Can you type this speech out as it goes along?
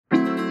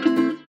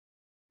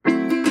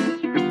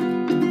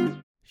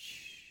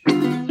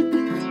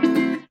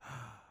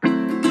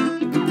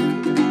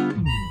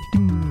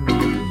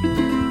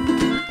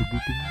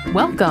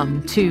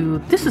Welcome to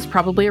This is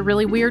Probably a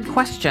Really Weird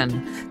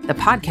Question, the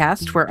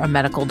podcast where a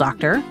medical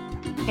doctor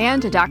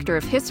and a doctor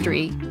of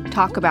history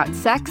talk about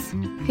sex,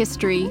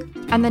 history,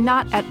 and the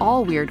not at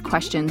all weird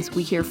questions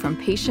we hear from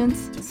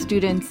patients,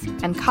 students,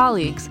 and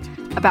colleagues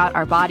about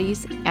our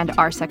bodies and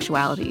our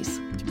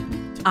sexualities.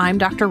 I'm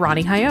Dr.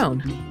 Ronnie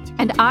Hyone.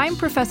 And I'm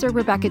Professor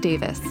Rebecca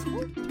Davis.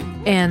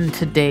 And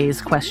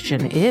today's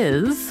question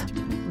is,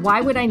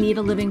 why would I need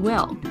a living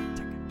will?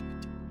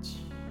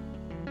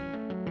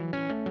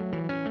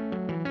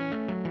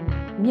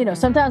 You know,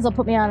 sometimes they'll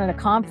put me on at a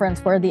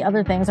conference where the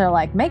other things are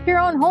like, make your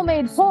own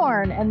homemade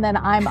porn. And then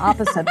I'm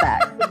opposite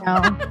that, you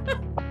know?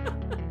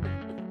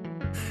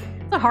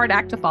 It's a hard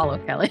act to follow,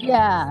 Kelly.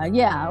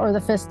 Yeah. Or the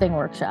fisting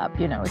workshop,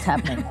 you know, is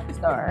happening next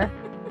door.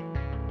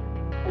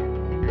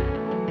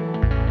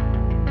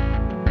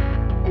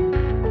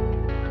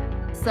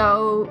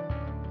 So,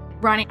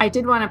 Ronnie, I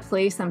did want to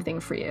play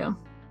something for you.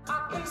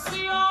 I can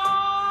see all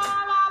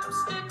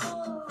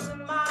obstacles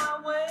in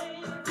my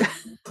way.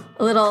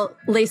 A little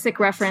LASIK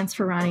reference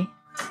for Ronnie.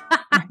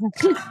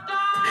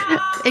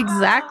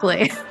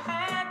 Exactly.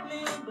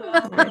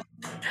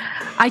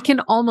 I can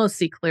almost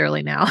see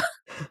clearly now.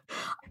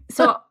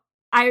 So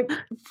I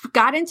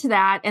got into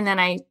that, and then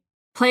I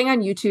playing on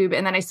YouTube,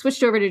 and then I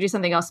switched over to do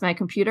something else on my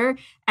computer,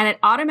 and it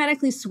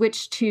automatically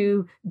switched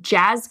to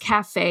Jazz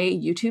Cafe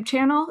YouTube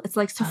channel. It's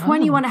like, so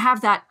when you want to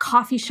have that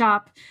coffee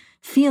shop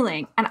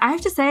feeling. And I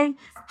have to say,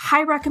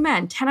 high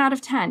recommend, 10 out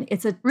of 10.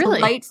 It's a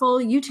delightful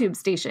YouTube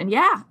station.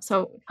 Yeah.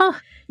 So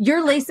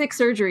your LASIK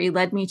surgery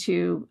led me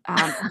to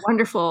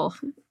wonderful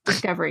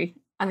discovery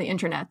on the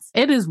internet.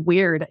 It is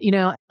weird. You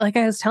know, like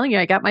I was telling you,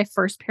 I got my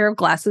first pair of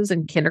glasses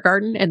in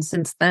kindergarten. And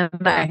since then,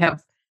 I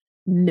have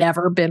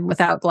never been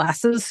without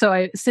glasses.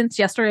 So since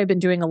yesterday, I've been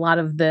doing a lot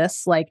of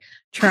this, like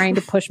trying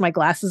to push my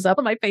glasses up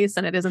on my face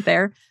and it isn't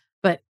there.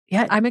 But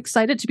yeah, I'm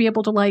excited to be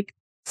able to like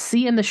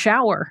see in the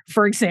shower,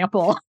 for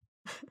example.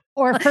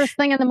 Or first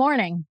thing in the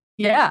morning.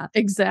 Yeah,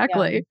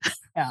 exactly.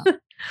 Yeah.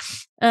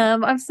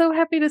 I'm so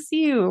happy to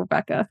see you,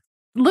 Rebecca.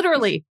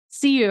 Literally,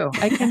 see you.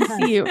 I can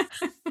see you.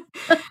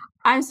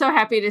 I'm so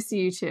happy to see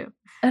you too.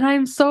 And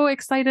I'm so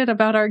excited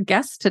about our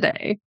guest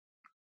today.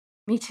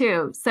 Me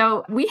too.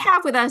 So we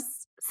have with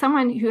us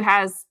someone who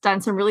has done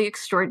some really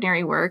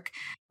extraordinary work,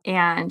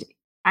 and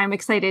I'm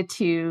excited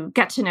to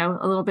get to know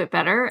a little bit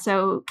better.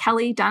 So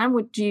Kelli, Dunham,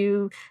 would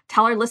you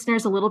tell our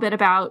listeners a little bit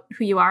about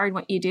who you are and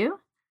what you do?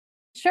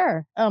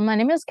 Sure. My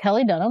name is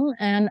Kelli Dunham,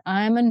 and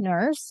I'm a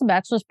nurse, a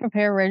bachelor's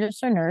prepared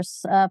registered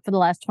nurse for the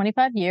last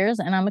 25 years.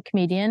 And I'm a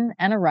comedian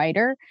and a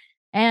writer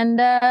and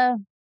a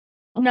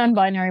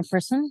non-binary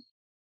person.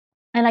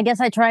 And I guess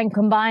I try and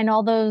combine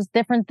all those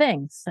different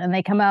things. And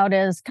they come out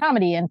as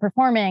comedy and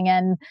performing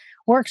and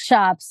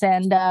workshops.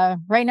 And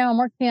right now I'm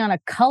working on a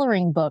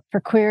coloring book for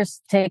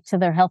queers to take to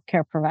their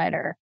healthcare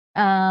provider.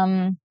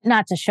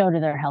 Not to show to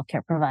their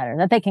healthcare provider,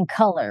 that they can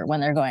color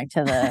when they're going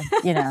to the,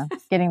 you know,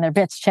 getting their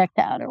bits checked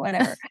out or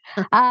whatever.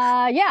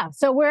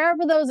 So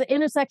wherever those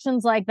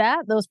intersections like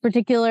that, those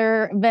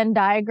particular Venn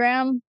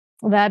diagram,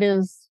 that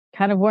is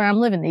kind of where I'm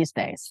living these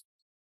days.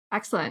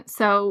 Excellent.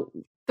 So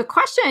the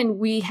question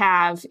we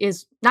have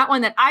is not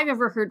one that I've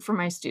ever heard from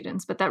my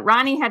students, but that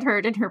Ronnie had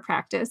heard in her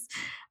practice,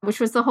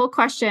 which was the whole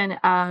question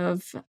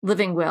of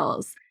living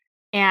wills.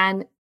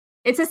 And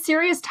it's a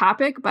serious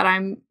topic, but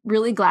I'm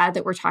really glad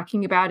that we're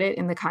talking about it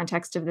in the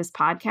context of this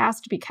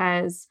podcast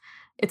because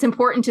it's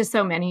important to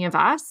so many of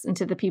us and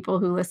to the people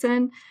who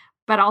listen.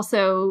 But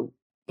also,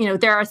 you know,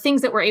 there are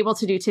things that we're able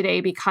to do today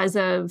because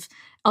of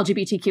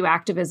LGBTQ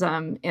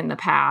activism in the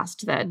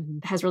past that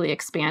has really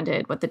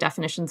expanded what the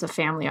definitions of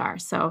family are.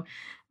 So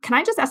can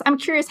I just ask, I'm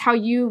curious how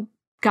you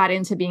got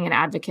into being an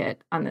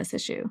advocate on this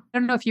issue. I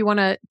don't know if you want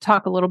to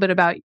talk a little bit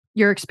about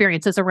your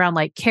experiences around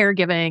like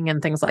caregiving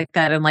and things like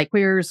that and like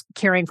queers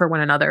caring for one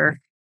another.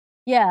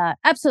 Yeah,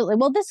 absolutely.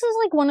 Well, this is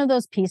like one of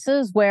those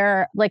pieces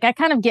where like I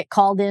kind of get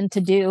called in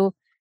to do,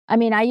 I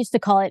mean, I used to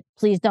call it,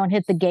 please don't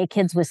hit the gay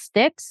kids with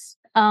sticks.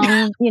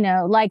 You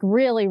know, like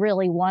really,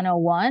 really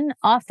 101.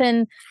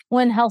 Often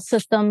when health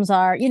systems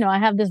are, you know, I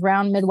have this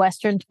round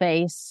Midwestern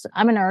face.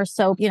 I'm a nurse.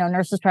 So, you know,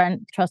 nurses try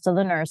and trust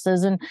other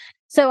nurses. And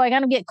so I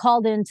kind of get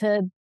called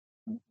into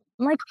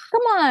like,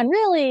 come on,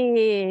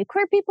 really?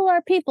 Queer people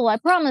are people, I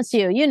promise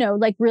you, you know,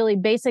 like really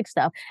basic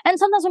stuff. And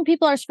sometimes when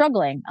people are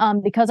struggling,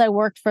 because I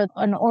worked for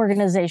an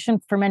organization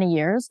for many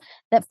years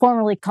that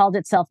formerly called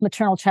itself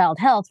Maternal Child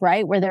Health,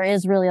 right? Where there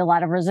is really a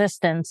lot of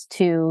resistance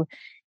to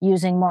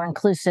using more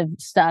inclusive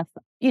stuff,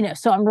 you know,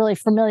 so I'm really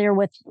familiar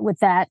with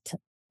that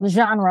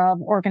genre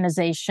of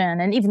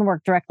organization and even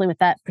work directly with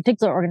that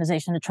particular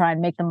organization to try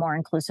and make them more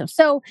inclusive.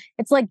 So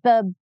it's like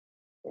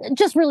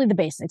just really the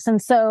basics.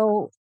 And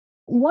so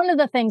one of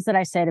the things that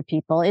I say to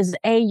people is,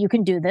 A, you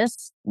can do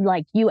this.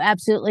 Like you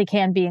absolutely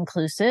can be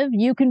inclusive.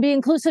 You can be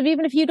inclusive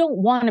even if you don't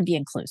want to be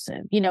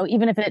inclusive, you know,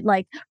 even if it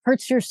like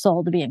hurts your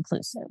soul to be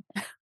inclusive.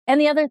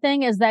 And the other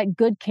thing is that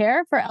good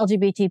care for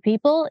LGBT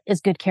people is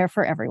good care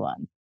for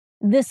everyone.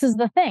 This is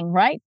the thing,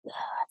 right? I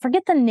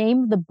forget the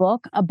name of the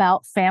book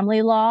about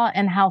family law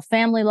and how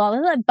family law,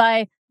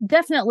 by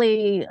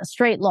definitely a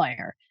straight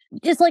lawyer,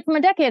 just like from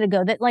a decade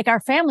ago, that like our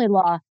family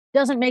law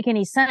doesn't make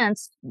any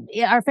sense.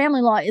 Our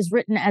family law is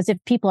written as if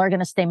people are going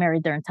to stay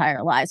married their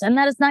entire lives. And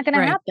that is not going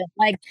to happen.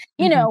 Like,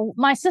 you know,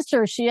 my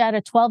sister, she had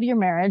a 12-year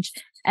marriage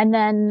and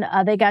then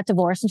they got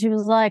divorced and she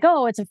was like,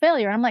 oh, it's a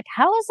failure. I'm like,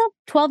 how is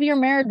a 12-year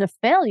marriage a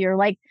failure?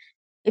 Like,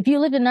 if you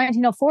lived in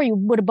 1904, you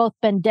would have both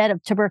been dead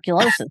of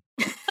tuberculosis.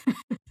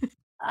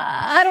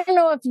 I don't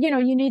know if, you know,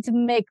 you need to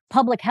make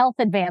public health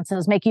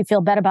advances make you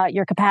feel better about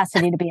your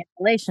capacity to be in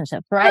a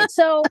relationship, right?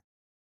 So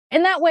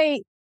in that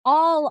way,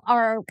 all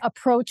our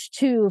approach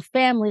to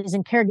families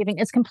and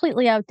caregiving is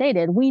completely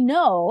outdated. We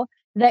know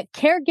that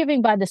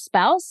caregiving by the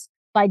spouse,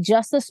 by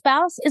just the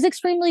spouse, is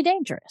extremely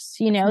dangerous,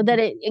 you know, that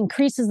it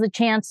increases the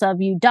chance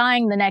of you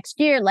dying the next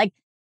year. Like,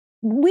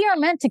 we are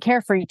meant to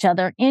care for each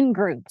other in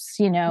groups,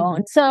 you know?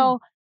 And so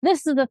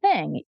this is the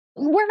thing.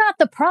 We're not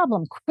the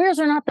problem. Queers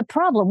are not the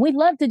problem. We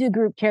love to do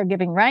group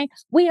caregiving, right?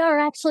 We are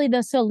actually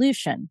the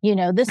solution. You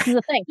know, this is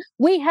the thing.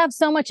 We have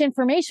so much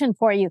information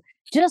for you.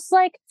 Just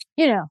like,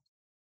 you know,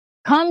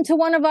 come to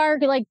one of our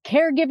like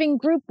caregiving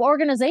group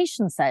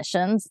organization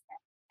sessions.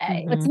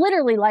 It's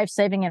literally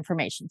life-saving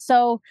information.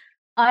 So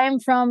I am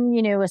from,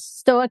 you know, a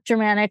Stoic,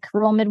 Germanic,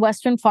 rural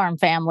Midwestern farm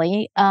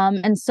family.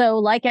 And so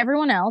like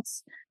everyone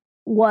else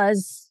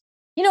was,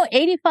 you know,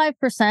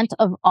 85%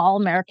 of all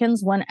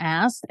Americans when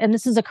asked, and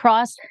this is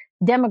across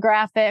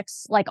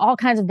demographics, like all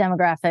kinds of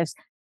demographics,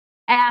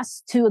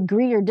 asked to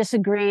agree or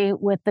disagree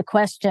with the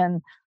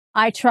question,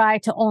 I try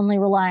to only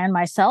rely on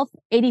myself.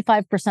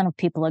 85% of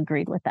people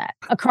agreed with that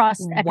across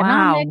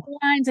economic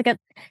lines.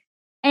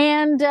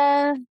 And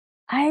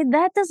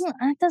that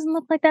doesn't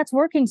look like that's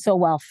working so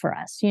well for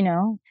us, you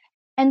know?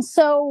 And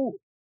so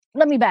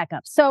let me back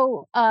up.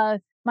 So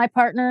my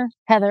partner,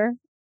 Heather,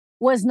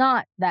 was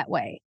not that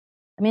way.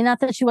 I mean,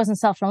 not that she wasn't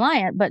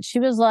self-reliant, but she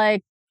was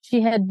like,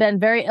 she had been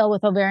very ill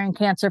with ovarian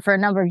cancer for a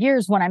number of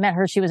years. When I met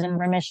her, she was in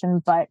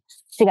remission, but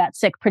she got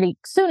sick pretty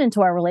soon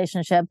into our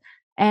relationship.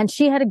 And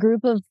she had a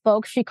group of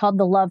folks she called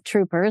the Love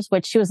Troopers,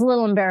 which she was a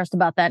little embarrassed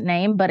about that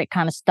name, but it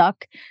kind of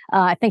stuck.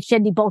 I think she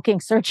had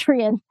debulking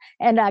surgery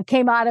and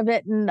came out of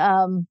it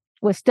and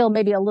was still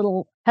maybe had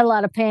a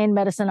lot of pain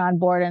medicine on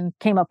board and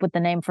came up with the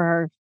name for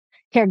her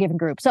caregiving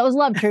group. So it was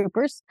Love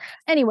Troopers.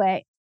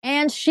 Anyway,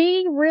 and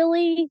she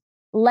really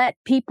let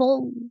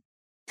people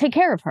take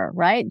care of her,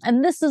 right?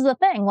 And this is the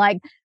thing.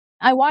 Like,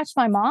 I watched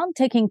my mom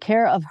taking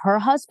care of her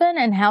husband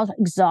and how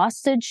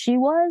exhausted she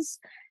was.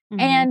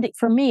 And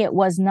for me, it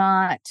was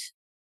not,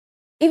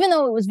 even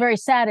though it was very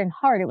sad and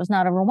hard, it was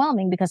not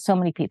overwhelming because so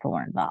many people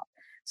were involved.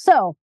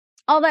 So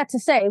all that to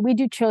say, we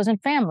do chosen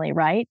family,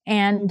 right?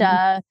 And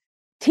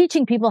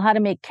teaching people how to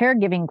make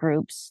caregiving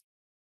groups,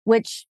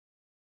 which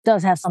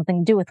does have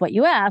something to do with what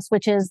you asked,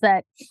 which is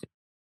that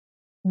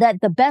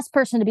the best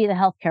person to be the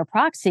healthcare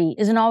proxy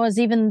isn't always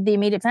even the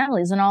immediate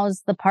family, isn't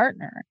always the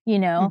partner, you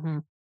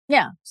know?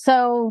 Yeah.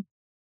 So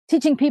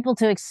teaching people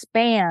to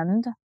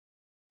expand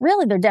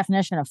really their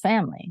definition of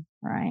family,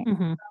 right?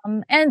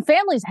 And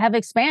families have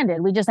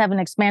expanded. We just haven't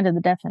expanded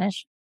the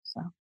definition.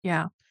 So,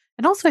 yeah.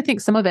 And also, I think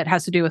some of it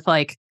has to do with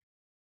like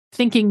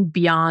thinking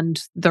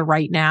beyond the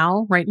right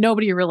now, right?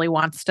 Nobody really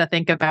wants to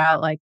think about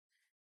like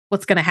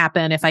what's going to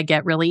happen if I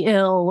get really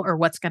ill or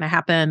what's going to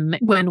happen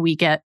when we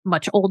get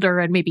much older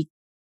and maybe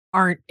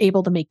aren't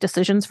able to make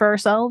decisions for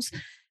ourselves.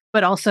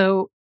 But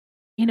also,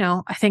 you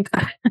know, I think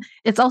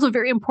it's also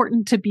very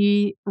important to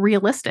be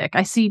realistic.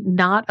 I see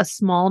not a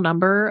small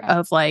number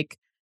of like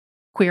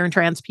queer and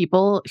trans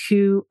people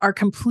who are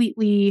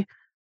completely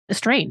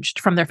estranged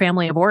from their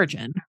family of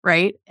origin,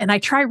 right? And I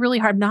try really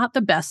hard, not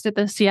the best at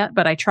this yet,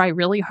 but I try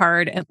really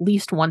hard at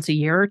least once a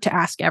year to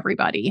ask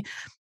everybody,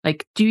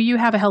 like, do you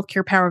have a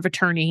healthcare power of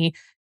attorney?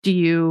 Do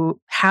you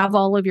have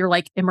all of your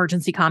like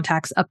emergency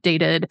contacts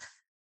updated?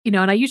 You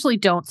know, and I usually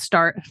don't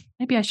start,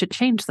 maybe I should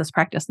change this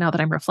practice now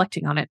that I'm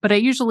reflecting on it, but I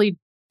usually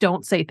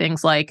don't say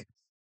things like,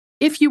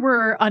 if you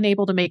were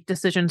unable to make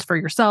decisions for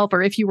yourself,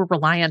 or if you were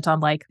reliant on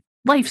like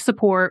life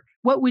support,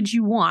 what would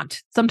you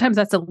want? Sometimes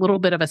that's a little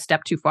bit of a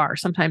step too far.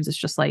 Sometimes it's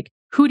just like,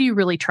 who do you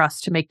really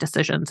trust to make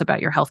decisions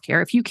about your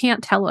healthcare if you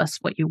can't tell us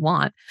what you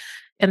want?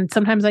 And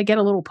sometimes I get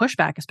a little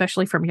pushback,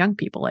 especially from young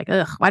people, like,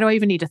 ugh, why do I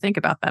even need to think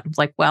about that? It's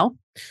like, well,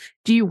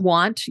 do you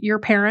want your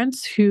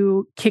parents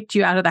who kicked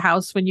you out of the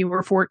house when you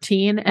were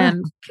 14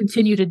 and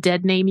continue to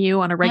dead name you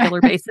on a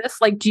regular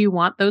basis? Like, do you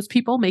want those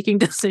people making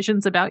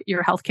decisions about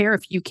your healthcare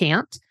if you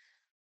can't?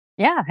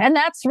 Yeah. And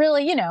that's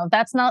really, you know,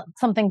 that's not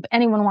something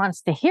anyone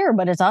wants to hear,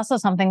 but it's also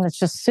something that's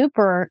just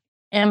super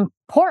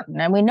important.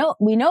 And we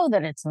know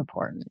that it's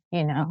important,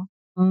 you know.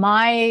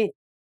 My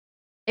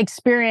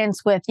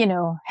experience with, you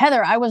know,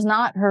 Heather, I was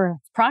not her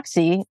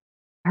proxy.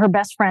 Her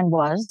best friend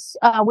was,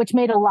 which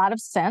made a lot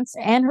of sense.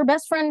 And her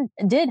best friend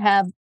did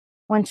have,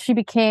 when she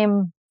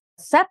became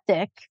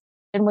septic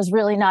and was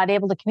really not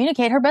able to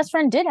communicate, her best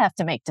friend did have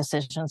to make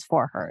decisions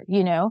for her,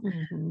 you know,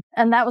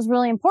 and that was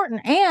really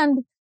important.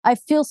 And I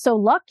feel so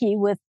lucky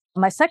with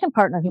my second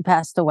partner who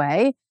passed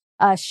away,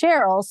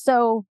 Cheryl.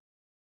 So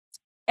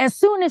as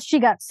soon as she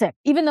got sick,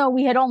 even though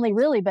we had only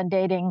really been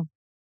dating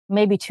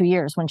maybe 2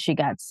 years when she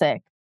got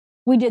sick,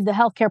 we did the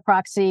healthcare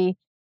proxy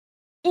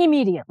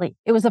Immediately.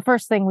 It was the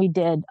first thing we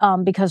did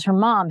because her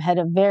mom had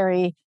a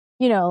very,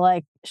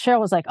 like Cheryl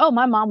was like, oh,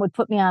 my mom would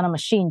put me on a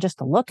machine just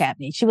to look at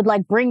me. She would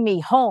like bring me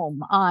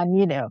home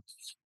on,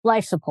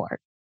 life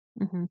support,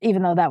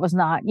 even though that was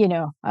not,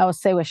 I would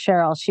say with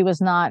Cheryl, she was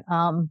not,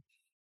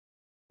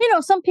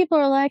 some people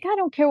are like, I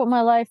don't care what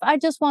my life, I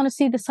just want to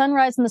see the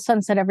sunrise and the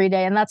sunset every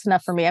day. And that's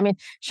enough for me. I mean,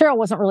 Cheryl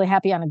wasn't really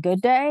happy on a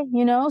good day,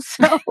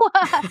 so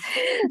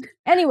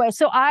anyway,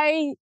 so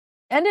I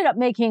ended up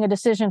making a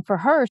decision for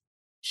her.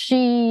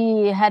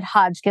 She had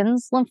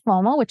Hodgkin's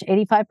lymphoma, which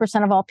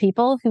 85% of all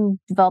people who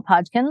develop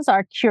Hodgkin's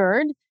are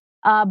cured.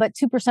 But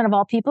 2% of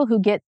all people who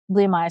get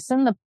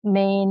bleomycin, the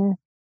main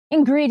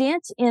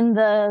ingredient in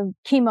the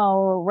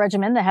chemo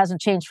regimen that hasn't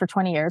changed for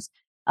 20 years,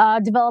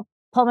 develop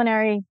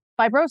pulmonary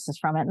fibrosis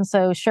from it. And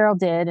so Cheryl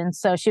did. And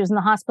so she was in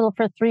the hospital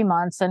for 3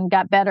 months and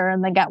got better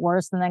and then got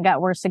worse and then got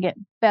worse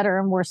again, better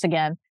and worse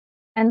again.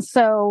 And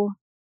so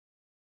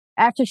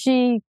after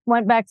she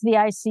went back to the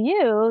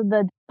ICU,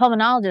 the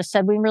pulmonologist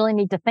said, we really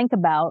need to think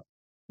about,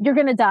 you're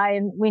going to die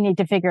and we need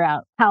to figure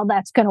out how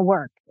that's going to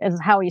work, is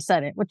how he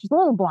said it, which is a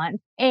little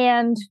blunt.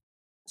 And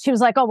she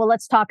was like, oh, well,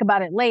 let's talk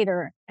about it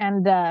later.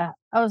 And I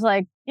was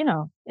like,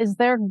 do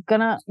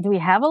we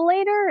have a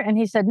later? And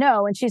he said,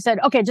 no. And she said,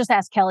 okay, just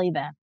ask Kelli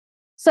then.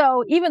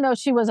 So even though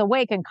she was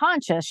awake and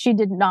conscious, she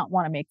did not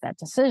want to make that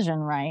decision,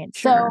 right?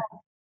 Sure.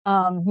 So,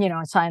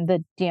 I signed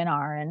the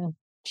DNR and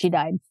she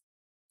died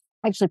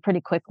actually pretty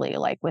quickly,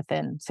 like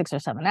within 6 or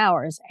 7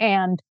 hours.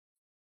 And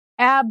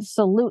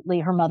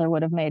absolutely, her mother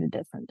would have made a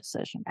different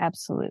decision.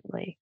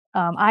 Absolutely.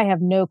 I have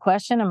no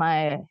question in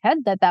my head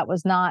that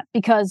was not,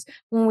 because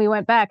when we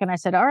went back and I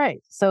said, all right,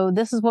 so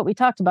this is what we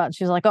talked about. And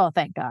she was like, oh,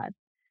 thank God,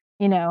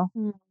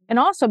 And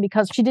also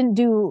because she didn't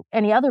do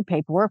any other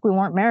paperwork. We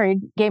weren't married.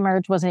 Gay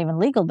marriage wasn't even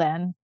legal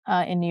then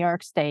in New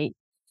York State.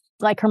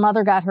 Like her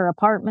mother got her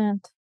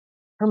apartment.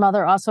 Her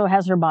mother also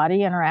has her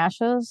body and her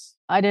ashes.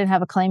 I didn't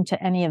have a claim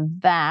to any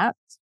of that.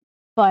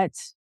 But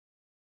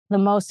the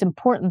most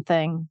important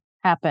thing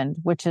happened,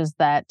 which is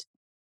that,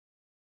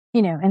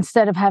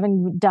 instead of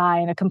having to die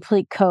in a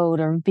complete code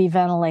or be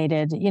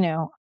ventilated,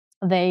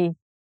 they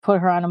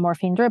put her on a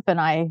morphine drip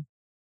and I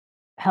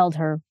held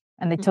her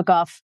and they took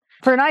off.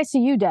 For an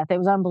ICU death, it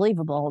was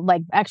unbelievable.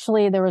 Like,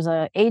 actually, there was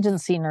an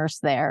agency nurse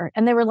there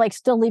and they were like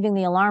still leaving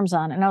the alarms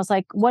on. And I was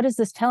like, what is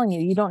this telling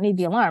you? You don't need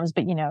the alarms.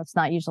 But, it's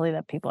not usually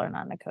that people are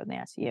not in a code in the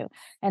ICU.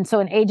 And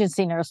so an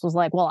agency nurse was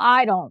like, well,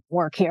 I don't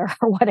work here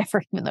or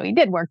whatever, even though he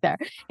did work there.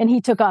 And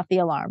he took off the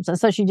alarms. And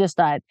so she just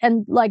died.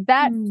 And like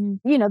that,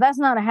 that's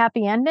not a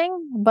happy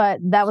ending, but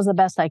that was the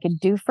best I could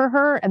do for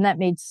her. And that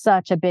made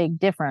such a big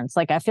difference.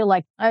 Like, I feel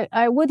like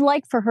I would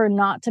like for her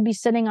not to be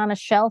sitting on a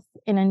shelf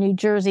in a New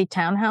Jersey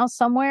townhouse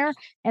somewhere.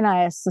 And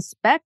I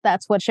suspect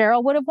that's what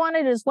Cheryl would have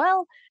wanted as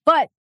well.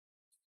 But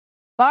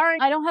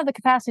I don't have the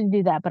capacity to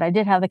do that, but I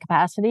did have the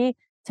capacity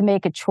to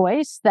make a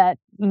choice that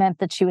meant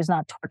that she was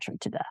not tortured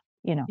to death,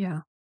 Yeah.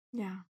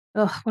 Yeah.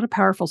 Ugh, what a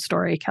powerful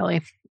story,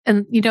 Kelli.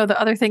 And, the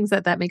other things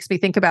that makes me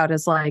think about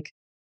is like,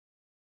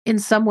 in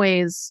some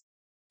ways,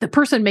 the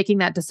person making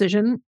that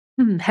decision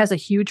has a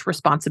huge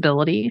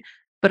responsibility.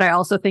 But I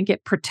also think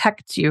it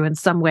protects you in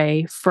some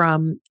way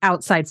from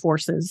outside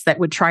forces that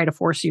would try to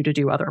force you to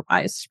do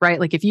otherwise, right?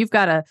 Like if you've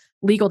got a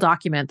legal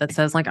document that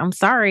says like, I'm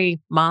sorry,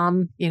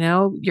 mom,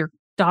 your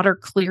daughter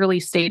clearly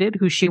stated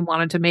who she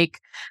wanted to make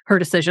her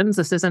decisions.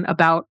 This isn't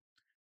about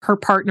her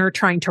partner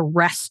trying to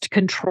wrest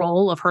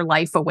control of her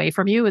life away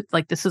from you. It's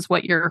like, this is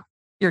what your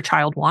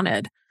child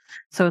wanted.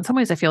 So in some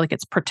ways, I feel like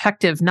it's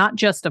protective, not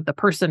just of the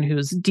person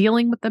who's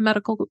dealing with the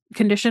medical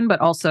condition,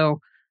 but also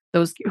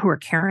those who are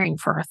caring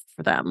for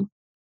them.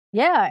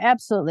 Yeah,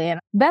 absolutely.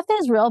 And Beth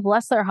Israel,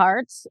 bless their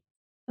hearts,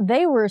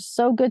 they were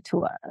so good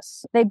to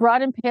us. They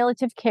brought in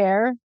palliative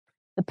care.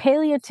 The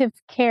palliative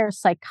care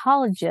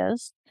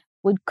psychologist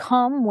would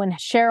come when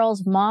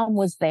Cheryl's mom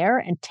was there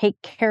and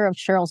take care of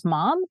Cheryl's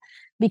mom,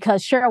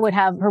 because Cheryl would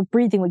have, her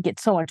breathing would get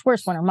so much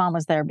worse when her mom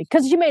was there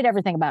because she made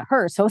everything about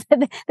her. So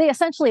they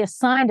essentially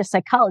assigned a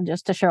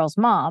psychologist to Cheryl's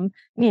mom,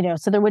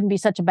 so there wouldn't be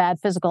such a bad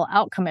physical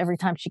outcome every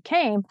time she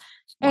came.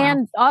 Wow.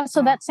 And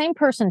also that same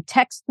person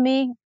texted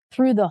me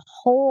through the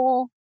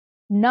whole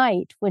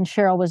night when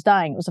Cheryl was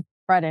dying. It was a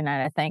Friday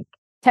night, I think.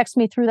 Text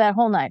me through that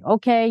whole night.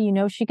 Okay,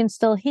 she can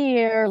still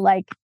hear.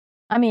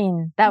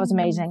 That was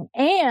amazing.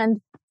 And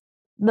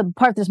the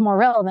part that's more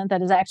relevant,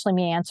 that is actually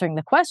me answering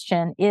the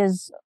question,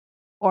 is,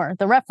 or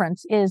the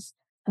reference is,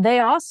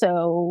 they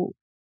also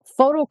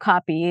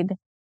photocopied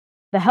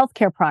the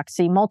healthcare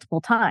proxy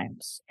multiple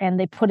times. And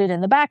they put it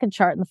in the back of the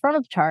chart, in the front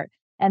of the chart.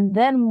 And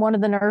then one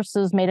of the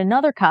nurses made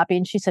another copy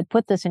and she said,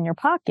 put this in your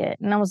pocket.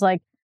 And I was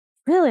like,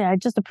 really, I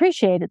just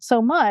appreciate it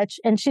so much.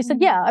 And she said,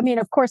 yeah,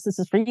 of course this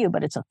is for you,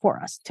 but it's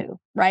for us too,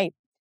 right?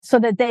 So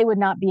that they would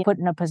not be put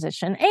in a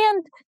position.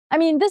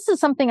 And this is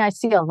something I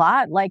see a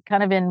lot, like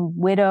kind of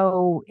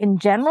in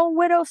general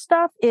widow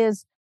stuff,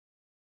 is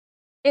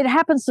it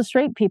happens to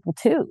straight people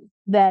too,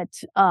 that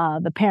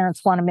the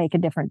parents want to make a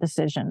different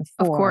decision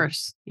for. Of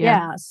course.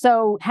 Yeah.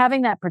 So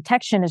having that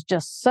protection is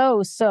just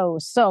so, so,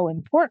 so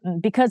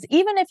important, because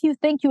even if you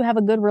think you have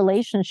a good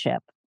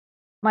relationship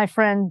my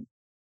friend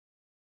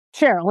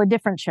Cheryl, a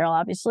different Cheryl,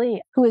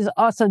 obviously, who is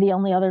also the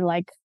only other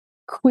like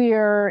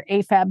queer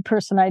AFAB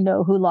person I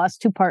know who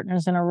lost two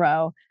partners in a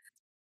row.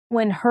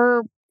 When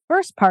her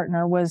first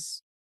partner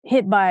was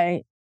hit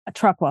by a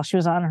truck while she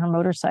was on her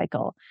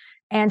motorcycle,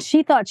 and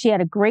she thought she had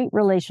a great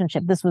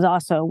relationship. This was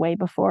also way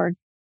before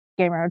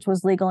gay marriage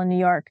was legal in New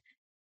York.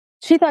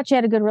 She thought she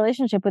had a good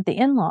relationship with the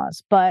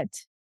in-laws, but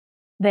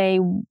they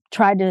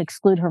tried to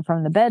exclude her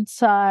from the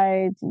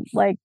bedside.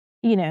 Like,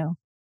 you know,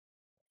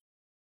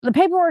 the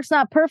paperwork's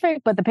not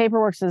perfect, but the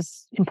paperwork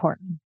is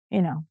important,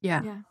 you know?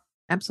 Yeah,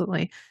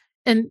 absolutely.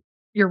 And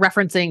you're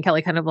referencing,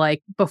 Kelli, kind of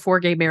like before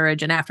gay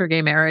marriage and after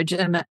gay marriage.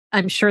 And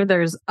I'm sure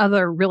there's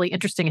other really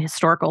interesting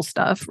historical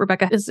stuff.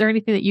 Rebecca, is there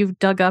anything that you've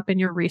dug up in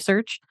your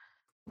research?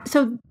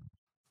 So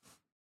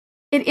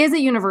it is a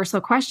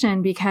universal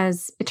question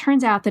because it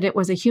turns out that it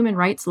was a human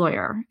rights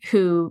lawyer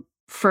who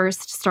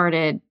first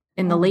started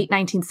in the late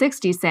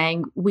 1960s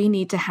saying, we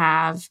need to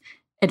have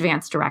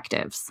advance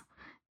directives.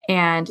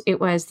 And it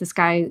was this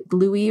guy,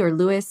 Louis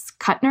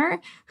Kuttner,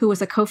 who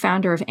was a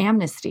co-founder of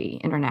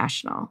Amnesty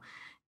International.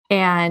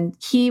 And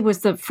he was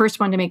the first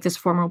one to make this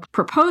formal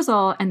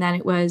proposal. And then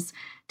it was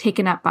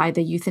taken up by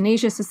the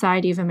Euthanasia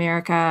Society of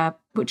America,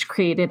 which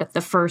created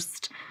the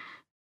first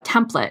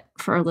template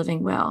for a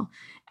living will.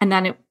 And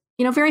then it,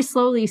 very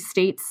slowly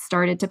states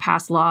started to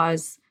pass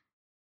laws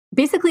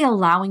basically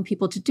allowing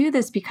people to do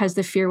this because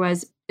the fear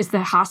was, is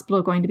the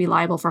hospital going to be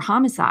liable for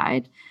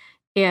homicide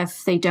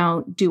if they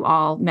don't do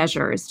all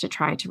measures to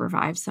try to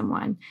revive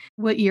someone?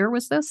 What year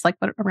was this? Like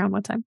around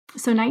what time?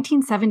 So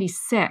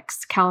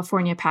 1976,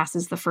 California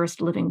passes the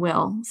first living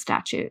will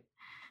statute.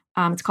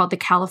 It's called the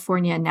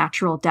California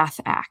Natural Death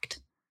Act.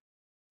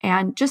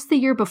 And just the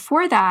year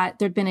before that,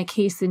 there'd been a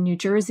case in New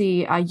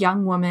Jersey, a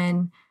young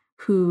woman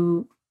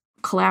who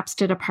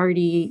collapsed at a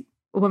party,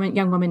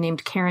 young woman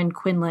named Karen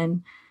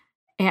Quinlan.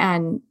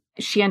 And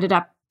she ended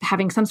up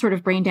having some sort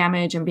of brain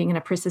damage and being in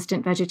a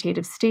persistent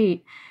vegetative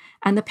state.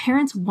 And the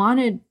parents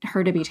wanted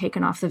her to be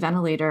taken off the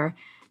ventilator,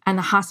 and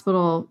the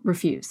hospital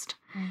refused.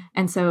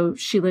 And so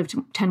she lived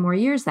 10 more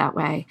years that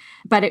way.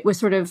 But it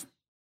was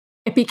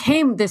it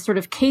became this sort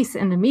of case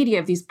in the media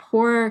of these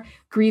poor,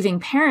 grieving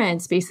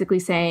parents basically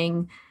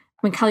saying,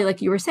 when Kelli,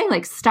 like you were saying,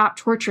 like, stop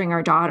torturing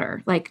our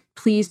daughter. Like,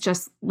 please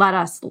just let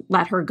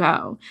her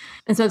go.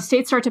 And so the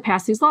states start to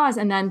pass these laws.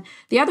 And then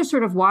the other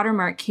sort of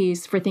watermark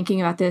case for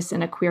thinking about this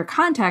in a queer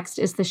context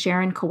is the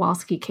Sharon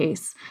Kowalski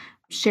case.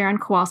 Sharon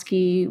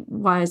Kowalski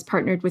was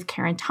partnered with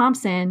Karen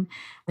Thompson.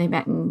 They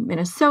met in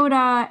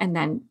Minnesota, and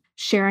then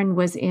Sharon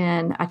was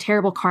in a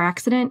terrible car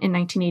accident in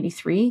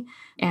 1983.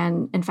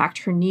 And in fact,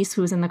 her niece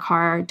who was in the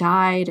car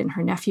died, and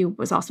her nephew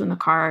was also in the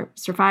car,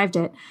 survived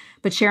it.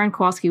 But Sharon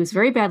Kowalski was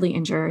very badly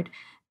injured,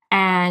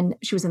 and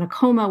she was in a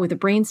coma with a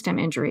brainstem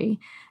injury.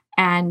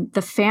 And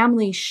the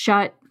family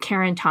shut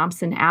Karen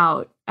Thompson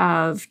out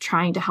of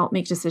trying to help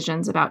make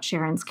decisions about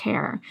Sharon's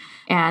care.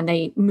 And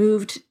they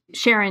moved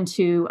Sharon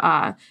to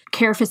a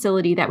care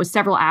facility that was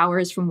several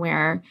hours from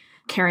where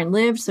Karen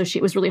lived. So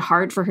it was really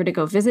hard for her to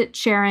go visit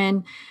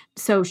Sharon.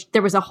 So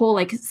there was a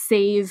whole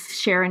Save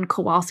Sharon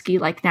Kowalski,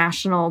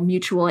 national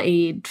mutual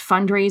aid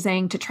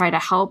fundraising to try to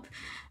help,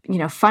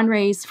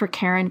 fundraise for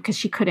Karen, because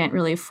she couldn't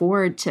really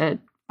afford to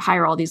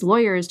hire all these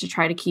lawyers to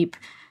try to keep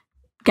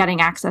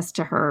getting access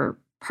to her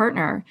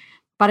partner.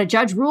 But a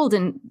judge ruled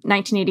in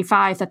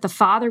 1985 that the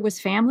father was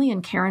family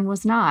and Karen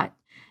was not.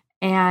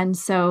 And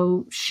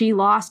so she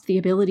lost the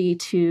ability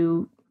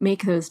to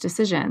make those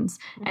decisions.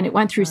 And it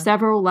went through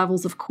several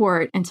levels of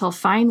court until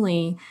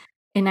finally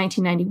in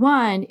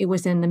 1991, it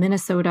was in the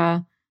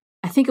Minnesota,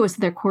 I think it was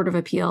their Court of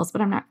Appeals,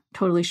 but I'm not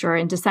totally sure.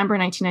 In December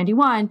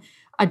 1991,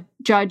 a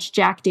judge,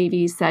 Jack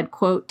Davies, said,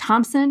 quote,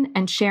 "Thompson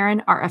and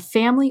Sharon are a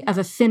family of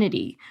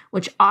affinity,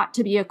 which ought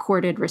to be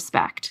accorded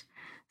respect."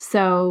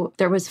 So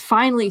there was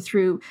finally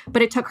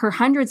but it took her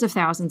hundreds of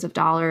thousands of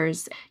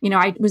dollars.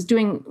 I was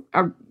doing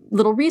a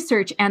little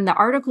research, and the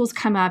articles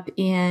come up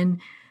in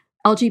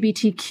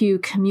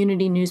LGBTQ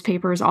community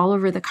newspapers all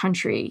over the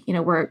country.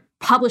 We're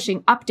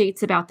publishing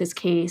updates about this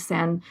case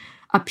and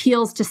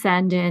appeals to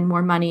send in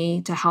more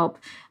money to help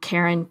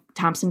Karen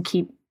Thompson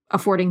keep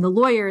affording the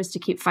lawyers to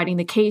keep fighting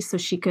the case so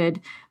she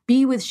could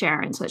be with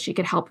Sharon, so that she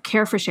could help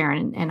care for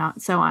Sharon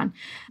and so on.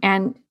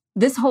 And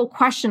this whole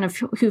question of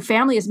who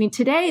family is,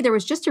 today there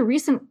was just a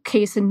recent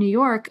case in New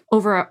York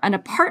over an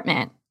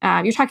apartment.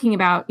 You're talking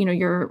about,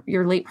 your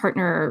late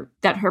partner,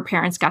 that her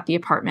parents got the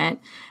apartment.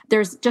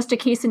 There's just a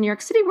case in New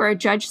York City where a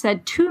judge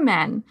said 2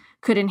 men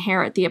could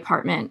inherit the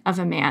apartment of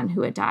a man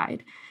who had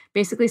died.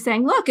 Basically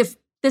saying, look, if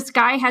this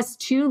guy has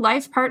 2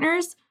 life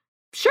partners,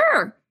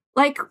 sure.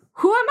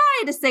 Who am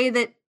I to say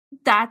that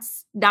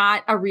that's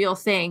not a real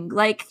thing?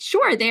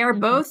 Sure, they are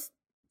both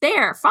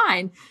there,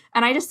 fine.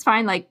 And I just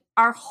find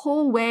our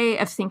whole way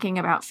of thinking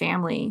about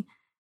family,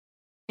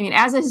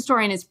 as a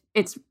historian,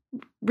 it's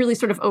really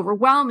sort of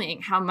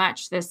overwhelming how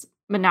much this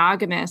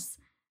monogamous,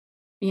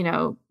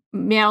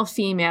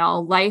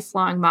 male-female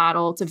lifelong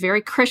model, it's a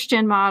very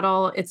Christian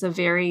model. It's a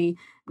very,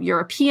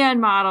 European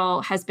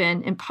model has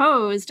been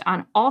imposed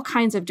on all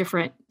kinds of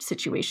different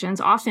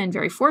situations, often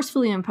very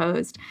forcefully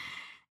imposed.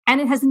 And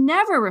it has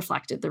never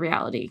reflected the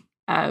reality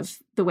of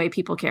the way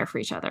people care for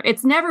each other.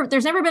 There's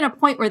never been a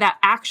point where that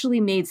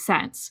actually made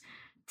sense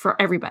for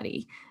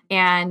everybody.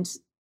 And,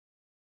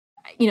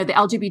 the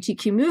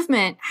LGBTQ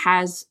movement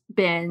has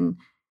been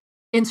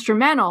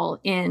instrumental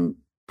in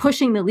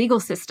pushing the legal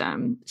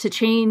system to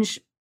change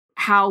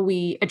how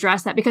we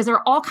address that, because there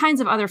are all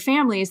kinds of other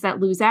families that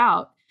lose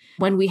out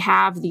when we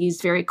have these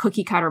very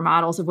cookie cutter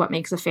models of what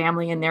makes a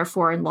family, and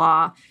therefore in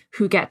law,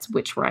 who gets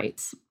which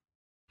rights.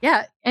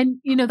 Yeah. And,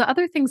 the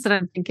other things that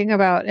I'm thinking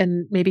about,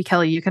 and maybe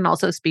Kelli, you can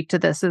also speak to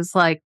this, is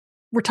like,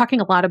 we're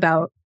talking a lot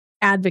about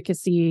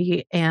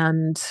advocacy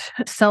and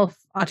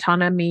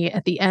self-autonomy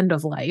at the end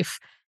of life.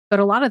 But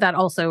a lot of that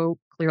also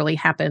clearly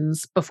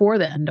happens before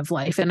the end of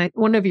life. And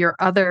one of your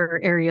other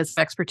areas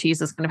of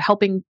expertise is kind of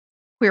helping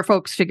queer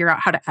folks figure out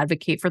how to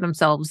advocate for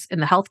themselves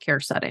in the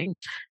healthcare setting.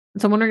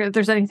 So I'm wondering if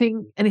there's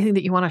anything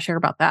that you want to share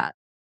about that.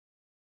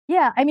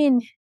 Yeah. I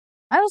mean,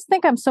 I always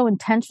think I'm so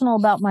intentional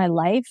about my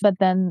life, but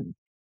then,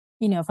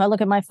 if I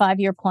look at my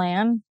 5-year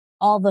plan,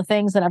 all the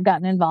things that I've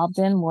gotten involved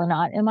in were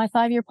not in my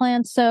 5-year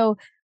plan. So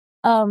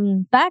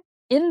back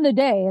in the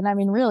day, and I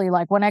mean, really,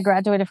 like when I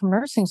graduated from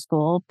nursing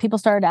school, people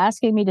started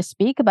asking me to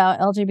speak about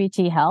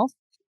LGBT health,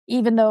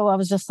 even though I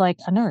was just like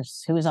a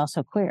nurse who was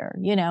also queer,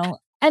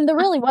 And there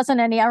really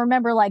wasn't any. I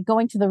remember like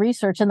going to the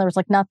research and there was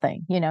like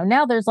nothing,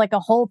 Now there's like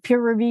a whole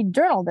peer-reviewed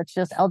journal that's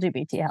just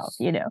LGBT health,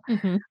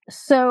 Mm-hmm.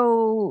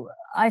 So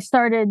I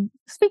started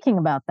speaking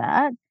about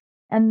that.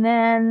 And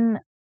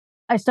then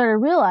I started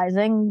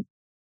realizing,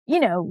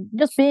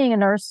 just being a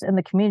nurse in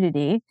the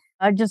community,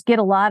 I just get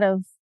a lot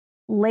of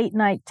late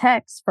night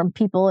texts from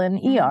people in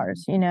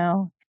ERs,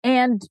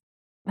 and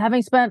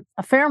having spent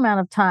a fair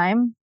amount of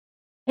time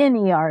in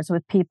ERs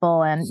with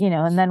people and,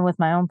 and then with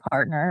my own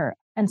partner,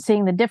 and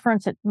seeing the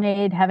difference it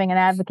made having an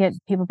advocate,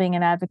 people being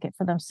an advocate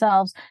for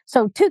themselves.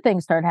 So 2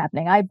 things started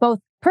happening. I both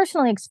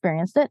personally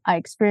experienced it. I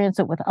experienced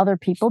it with other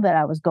people that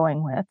I was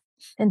going with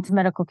into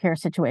medical care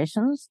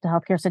situations, to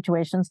healthcare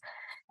situations.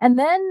 And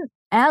then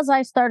as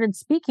I started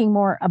speaking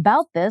more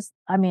about this,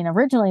 I mean,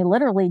 originally,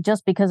 literally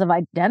just because of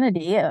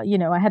identity,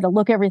 I had to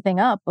look everything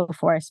up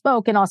before I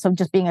spoke. And also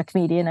just being a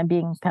comedian and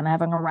being kind of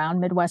having a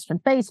round Midwestern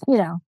face,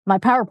 my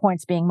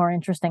PowerPoints being more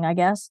interesting, I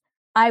guess.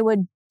 I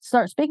would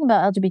start speaking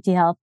about LGBT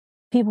health.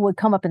 People would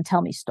come up and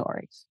tell me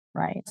stories,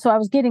 right? So I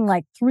was getting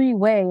like 3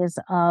 ways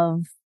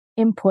of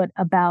input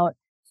about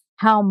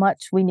how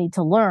much we need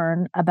to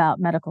learn about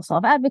medical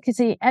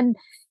self-advocacy. And,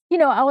 I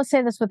always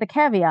say this with a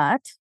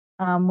caveat,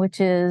 which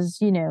is,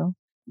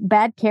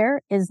 bad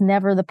care is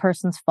never the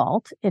person's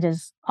fault. It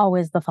is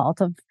always the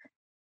fault of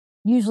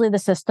usually the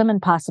system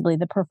and possibly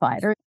the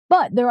provider.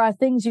 But there are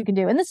things you can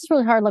do. And this is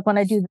really hard. Like when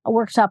I do a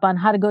workshop on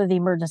how to go to the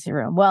emergency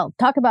room. Well,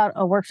 talk about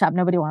a workshop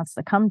nobody wants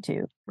to come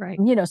to. Right.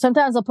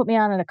 Sometimes they'll put me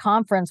on at a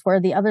conference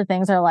where the other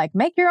things are like,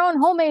 make your own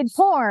homemade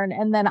porn.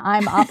 And then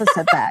I'm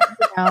opposite that,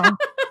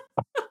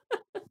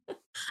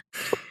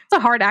 It's a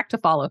hard act to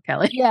follow,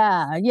 Kelli.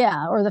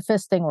 Yeah. Or the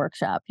fisting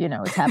workshop,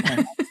 is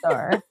happening next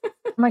door.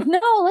 I'm like,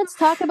 no, let's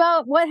talk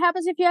about what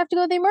happens if you have to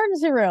go to the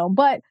emergency room.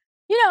 But,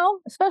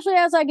 especially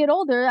as I get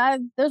older,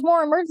 there's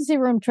more emergency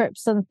room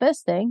trips than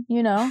fisting,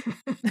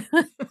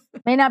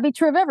 May not be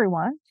true of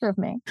everyone, true of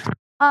me.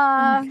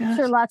 I'm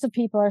sure lots of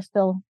people are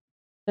still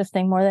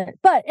fisting more than,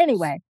 but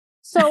anyway,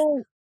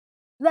 so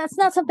that's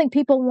not something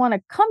people want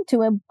to come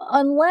to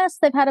unless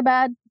they've had a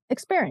bad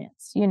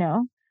experience,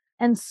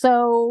 And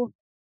so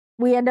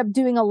we end up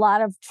doing a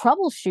lot of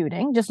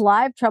troubleshooting, just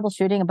live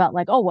troubleshooting about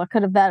like, what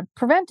could have that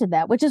prevented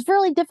that, which is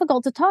really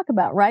difficult to talk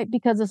about, right?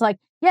 Because it's like,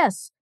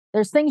 yes,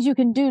 there's things you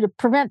can do to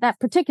prevent that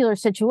particular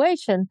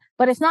situation,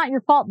 but it's not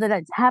your fault that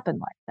it's happened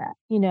like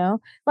that,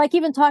 Like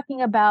even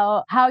talking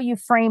about how you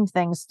frame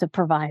things to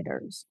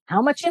providers,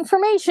 how much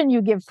information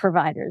you give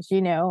providers,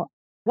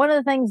 One of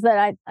the things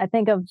that I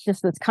think of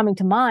just that's coming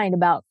to mind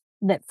about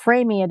that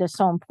framing it is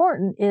so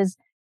important is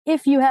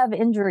if you have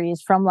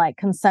injuries from like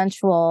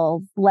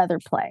consensual leather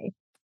play,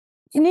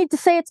 you need to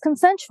say it's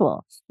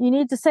consensual. You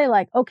need to say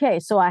like, okay,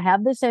 so I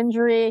have this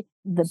injury.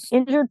 The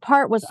injured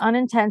part was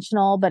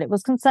unintentional, but it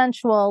was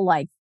consensual.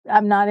 Like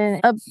I'm not in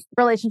a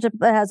relationship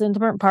that has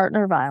intimate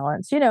partner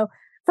violence.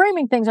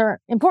 Framing things are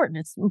important.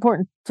 It's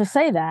important to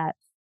say that.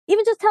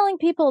 Even just telling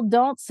people,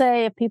 don't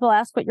say, if people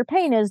ask what your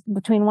pain is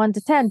between 1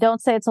 to 10,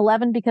 don't say it's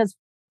 11 because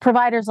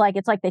providers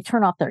it's like they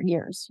turn off their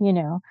ears, and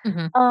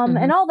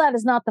all that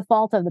is not the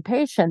fault of the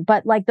patient,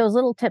 but like those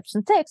little tips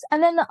and tricks.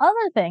 And then the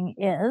other thing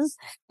is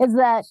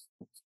that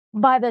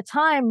by the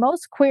time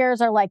most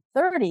queers are like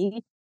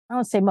 30, I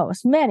don't say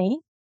most, many,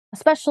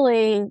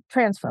 especially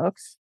trans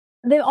folks,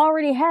 they've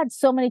already had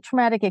so many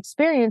traumatic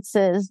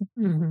experiences.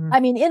 I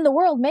mean, in the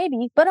world,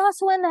 maybe, but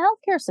also in the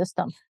healthcare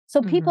system.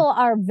 So people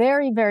are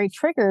very, very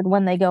triggered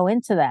when they go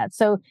into that.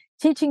 So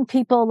teaching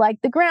people like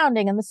the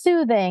grounding and the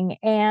soothing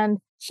and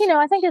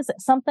I think it's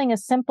something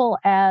as simple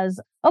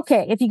as,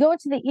 okay, if you go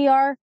into the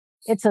ER,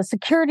 it's a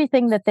security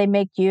thing that they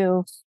make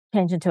you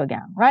change into a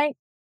gown, right?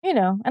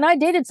 And I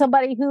dated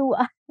somebody who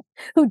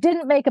who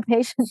didn't make a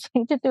patient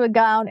change it to a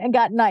gown and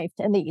got knifed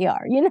in the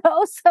ER,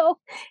 So,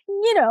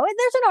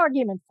 there's an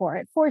argument for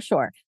it, for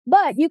sure.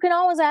 But you can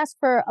always ask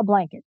for a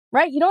blanket,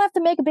 right? You don't have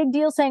to make a big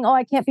deal saying, oh,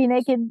 I can't be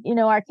naked,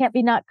 or I can't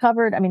be not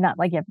covered. I mean, not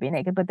like you have to be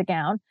naked, but the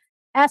gown.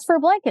 Ask for a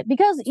blanket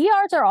because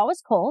ERs are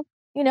always cold,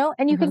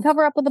 and you can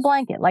cover up with a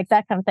blanket, like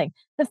that kind of thing.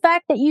 The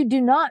fact that you do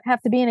not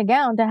have to be in a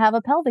gown to have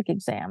a pelvic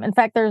exam. In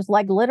fact, there's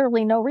like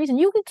literally no reason.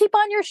 You can keep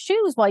on your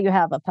shoes while you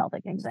have a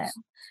pelvic exam.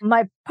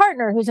 My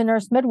partner, who's a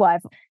nurse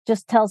midwife,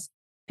 just tells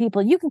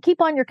people, you can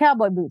keep on your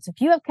cowboy boots. If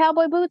you have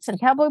cowboy boots and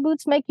cowboy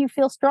boots make you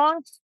feel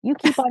strong, you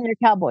keep on your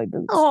cowboy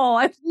boots. Oh,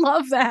 I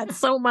love that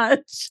so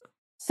much.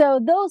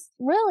 So those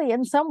really,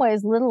 in some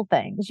ways, little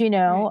things,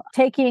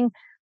 taking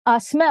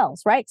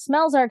smells, right?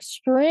 Smells are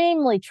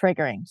extremely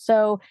triggering.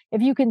 So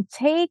if you can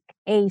take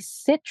a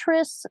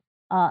citrus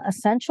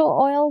essential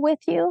oil with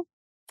you,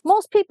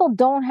 most people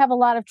don't have a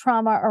lot of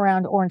trauma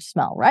around orange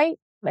smell, right?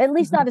 At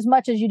least not as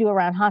much as you do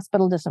around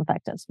hospital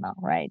disinfectant smell,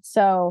 right?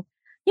 So,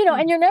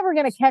 and you're never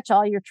going to catch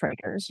all your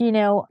triggers.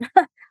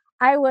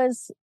 I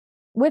was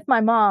with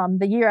my mom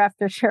the year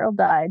after Cheryl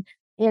died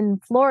in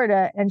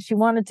Florida, and she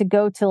wanted to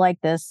go to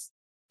like this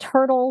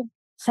turtle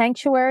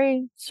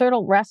sanctuary,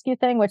 turtle rescue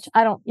thing, which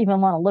I don't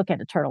even want to look at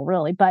a turtle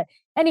really. But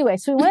anyway,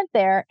 so we went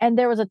there and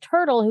there was a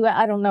turtle who,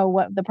 I don't know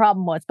what the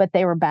problem was, but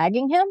they were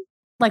bagging him.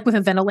 Like with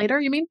a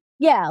ventilator, you mean?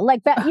 Yeah,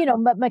 like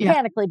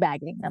mechanically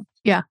bagging them.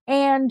 Yeah.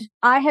 And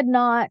I had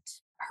not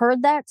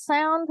heard that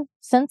sound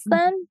since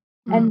then.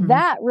 And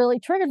that really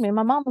triggered me.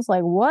 My mom was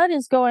like, what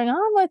is going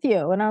on with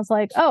you? And I was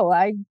like, oh,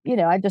 I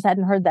just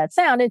hadn't heard that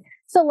sound. And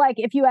so like,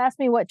 if you ask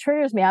me what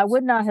triggers me, I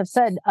would not have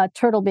said a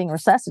turtle being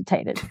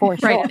resuscitated for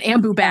sure. Right, an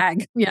ambu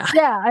bag. Yeah.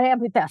 Yeah,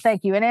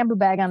 thank you. An ambu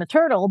bag on a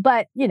turtle.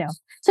 But,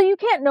 so you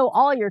can't know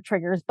all your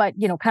triggers, but,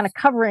 kind of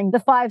covering the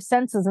five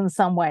senses in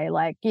some way.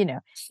 Like,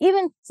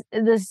 even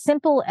as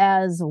simple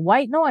as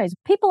white noise.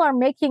 People are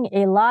making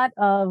a lot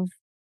of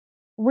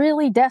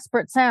really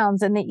desperate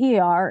sounds in the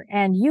ER,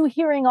 and you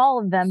hearing all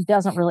of them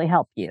doesn't really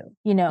help you.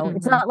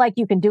 It's not like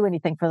you can do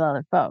anything for the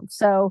other folks.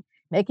 So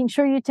making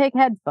sure you take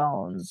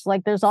headphones,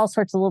 like there's all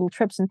sorts of little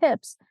trips and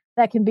tips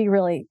that can be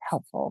really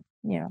helpful.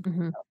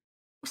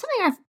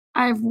 Something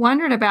I've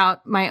wondered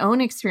about my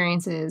own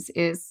experiences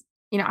is,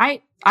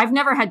 I've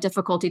never had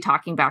difficulty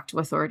talking back to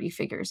authority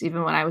figures,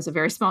 even when I was a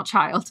very small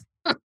child,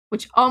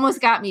 which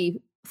almost got me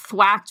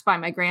thwacked by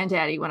my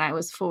granddaddy when I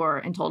was 4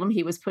 and told him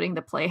he was putting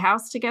the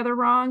playhouse together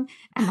wrong.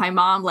 And my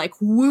mom like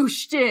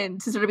whooshed in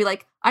to sort of be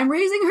like, I'm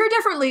raising her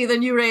differently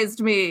than you raised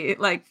me,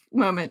 like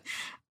moment.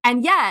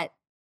 And yet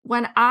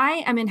when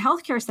I am in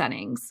healthcare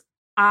settings,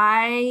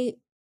 I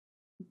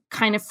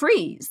kind of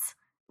freeze.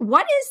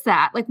 What is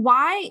that? Like,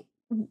 why,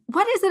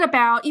 what is it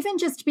about even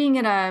just being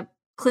in a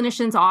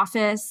clinician's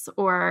office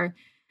or,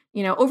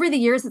 over the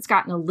years, it's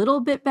gotten a little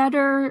bit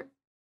better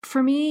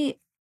for me.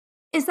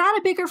 Is that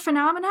a bigger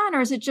phenomenon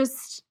or is it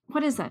just,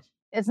 what is it?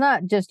 It's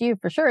not just you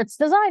for sure. It's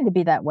designed to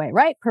be that way,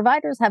 right?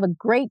 Providers have a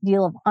great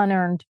deal of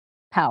unearned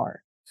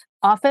power.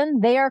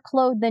 Often they are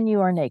clothed and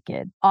you are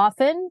naked.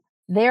 Often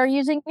they are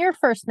using your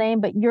first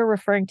name, but you're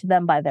referring to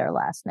them by their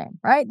last name,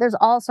 right? There's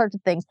all sorts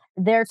of things.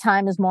 Their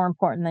time is more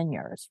important than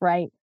yours,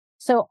 right?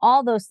 So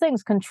all those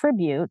things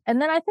contribute. And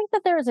then I think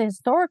that there is a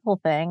historical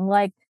thing,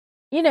 like,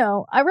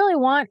 I really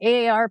want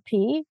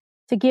AARP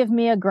to give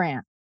me a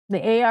grant, the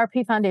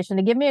AARP Foundation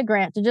to give me a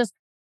grant to just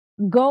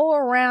go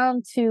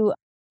around to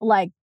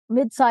like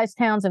mid-sized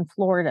towns in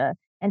Florida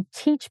and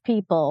teach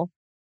people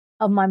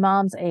of my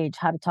mom's age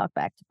how to talk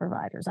back to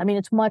providers. I mean,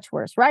 it's much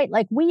worse, right?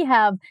 Like we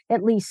have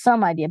at least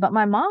some idea, but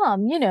my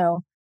mom,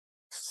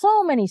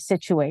 so many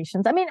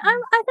situations. I mean,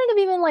 I think of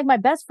even like my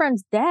best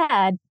friend's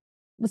dad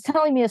was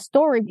telling me a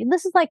story.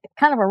 This is like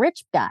kind of a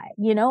rich guy,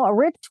 a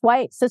rich,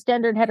 white,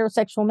 cisgendered,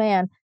 heterosexual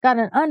man got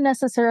an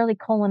unnecessarily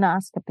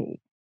colonoscopy.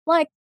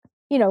 Like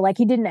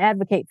he didn't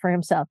advocate for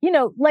himself.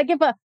 Like if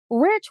a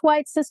rich,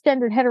 white,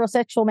 cisgendered,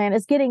 heterosexual man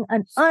is getting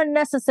an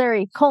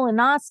unnecessary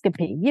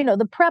colonoscopy,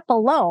 the prep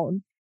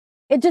alone,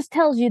 it just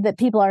tells you that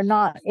people are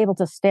not able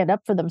to stand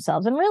up for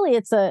themselves. And really,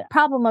 it's a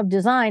problem of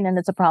design and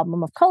it's a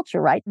problem of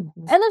culture, right? And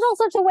there's all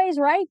sorts of ways,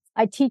 right?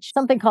 I teach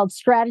something called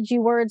strategy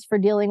words for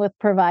dealing with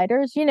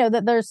providers,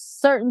 that there's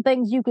certain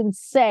things you can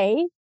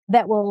say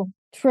that will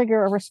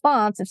trigger a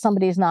response if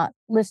somebody's not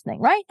listening,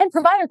 right? And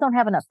providers don't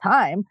have enough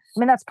time. I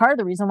mean, that's part of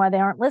the reason why they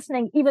aren't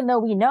listening, even though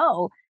we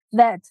know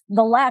that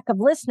the lack of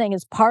listening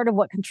is part of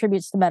what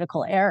contributes to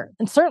medical error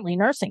and certainly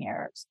nursing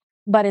errors,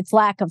 but it's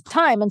lack of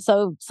time. And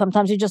so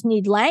sometimes you just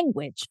need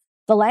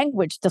the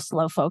language to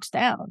slow folks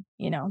down,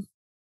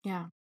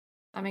 Yeah,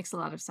 that makes a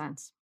lot of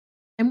sense.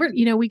 And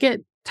we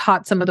get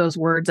taught some of those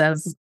words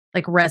as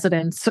like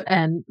residents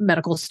and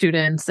medical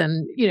students.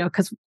 And,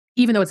 because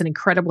even though it's an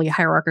incredibly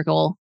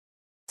hierarchical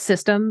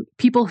system,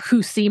 people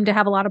who seem to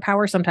have a lot of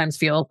power sometimes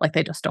feel like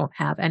they just don't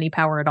have any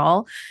power at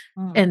all.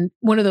 And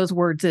one of those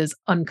words is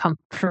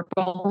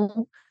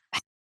uncomfortable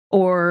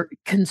or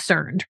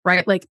concerned,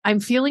 right? Like I'm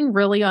feeling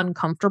really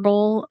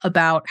uncomfortable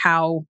about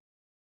how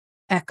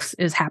X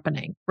is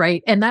happening,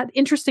 right? And that,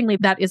 interestingly,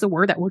 that is a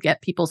word that will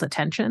get people's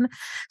attention.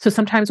 So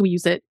sometimes we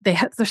use it.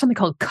 There's something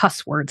called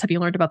cuss words. Have you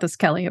learned about this,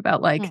 Kelly,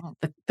 about like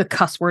the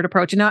cuss word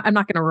approach? And I'm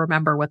not going to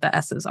remember what the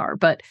S's are,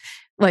 but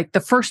like the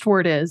first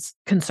word is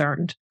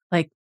concerned.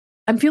 Like,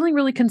 I'm feeling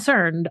really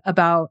concerned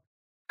about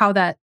how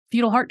that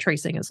fetal heart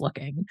tracing is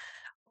looking.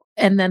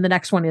 And then the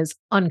next one is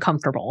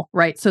uncomfortable,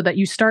 right? So that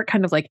you start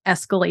kind of like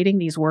escalating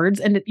these words.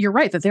 And you're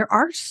right that there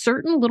are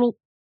certain little,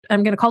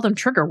 I'm going to call them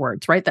trigger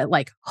words, right? That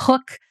like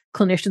hook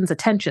clinicians'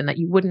 attention that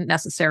you wouldn't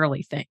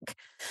necessarily think.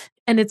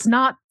 And it's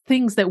not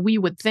things that we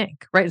would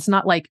think, right? It's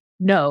not like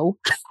no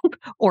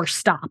or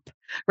stop,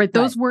 right?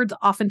 Those words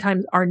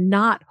oftentimes are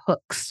not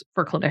hooks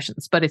for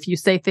clinicians. But if you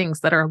say things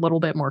that are a little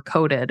bit more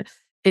coded,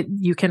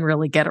 you can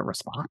really get a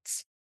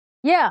response.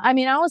 Yeah. I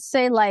mean, I would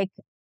say like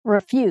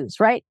refuse,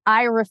 right?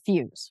 I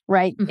refuse,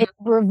 right? It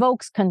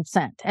revokes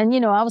consent. And,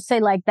 I would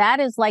say like that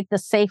is like the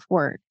safe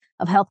word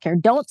of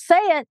healthcare. Don't say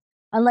it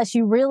unless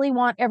you really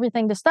want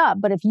everything to stop.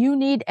 But if you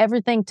need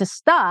everything to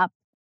stop,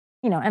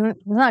 and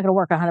it's not going to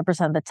work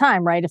 100% of the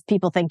time, right? If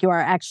people think you are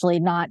actually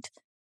not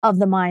of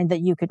the mind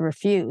that you could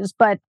refuse,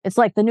 but it's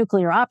like the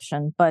nuclear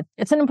option, but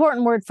it's an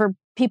important word for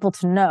people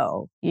to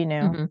know,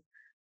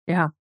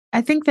 Yeah.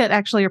 I think that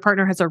actually your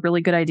partner has a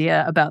really good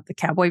idea about the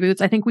cowboy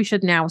boots. I think we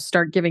should now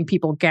start giving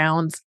people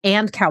gowns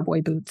and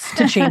cowboy boots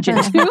to change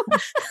into.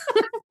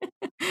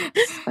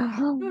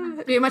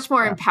 It'd be a much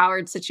more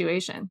empowered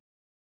situation.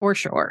 For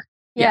sure.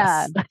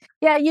 Yeah. Yes.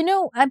 Yeah.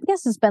 I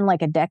guess it's been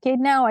like a decade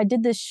now. We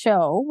did a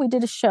show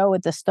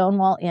at the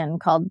Stonewall Inn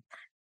called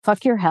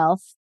Fuck Your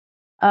Health.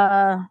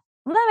 Not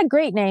a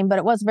great name, but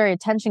it was very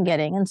attention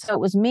getting. And so it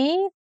was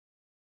me,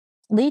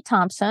 Lee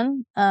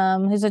Thompson,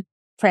 who's a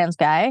trans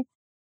guy,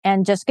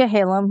 and Jessica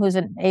Halem, who's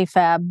an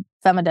AFAB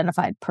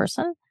femme-identified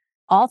person.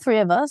 All three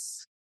of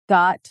us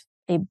got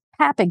a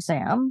PAP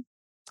exam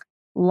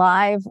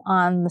live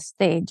on the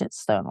stage at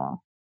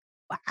Stonewall.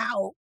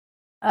 Wow.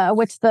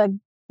 Which the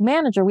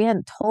manager, we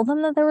hadn't told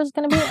them that there was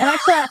going to be. And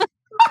actually,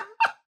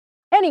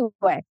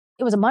 anyway,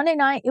 it was a Monday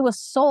night. It was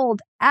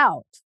sold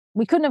out.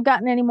 We couldn't have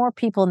gotten any more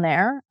people in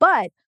there.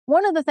 But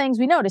one of the things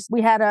we noticed,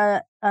 we had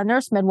a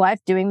nurse midwife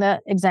doing the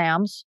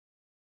exams.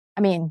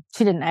 I mean,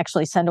 she didn't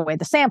actually send away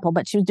the sample,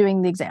 but she was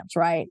doing the exams,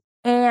 right?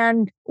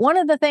 And one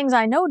of the things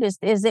I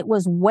noticed is it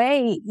was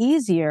way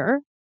easier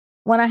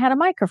when I had a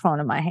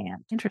microphone in my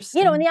hand.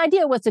 Interesting. And the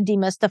idea was to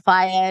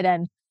demystify it.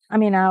 And I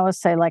mean, I always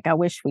say, like, I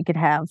wish we could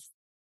have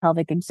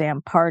pelvic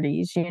exam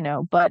parties, and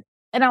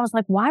I was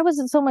like, why was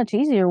it so much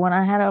easier when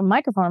I had a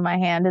microphone in my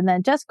hand? And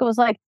then Jessica was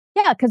like,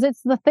 yeah, because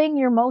it's the thing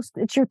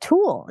it's your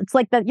tool. It's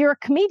like that you're a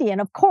comedian,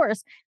 of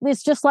course.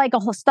 It's just like a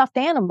whole stuffed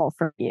animal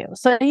for you.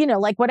 So,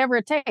 like whatever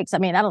it takes. I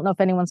mean, I don't know if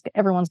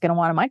everyone's going to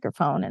want a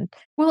microphone. And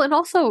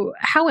also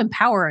how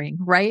empowering,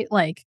 right?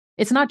 Like,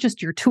 it's not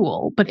just your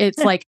tool, but it's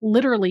like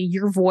literally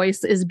your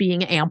voice is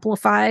being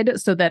amplified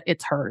so that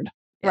it's heard.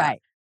 Yeah.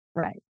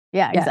 Right.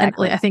 Yeah,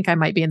 exactly. I think I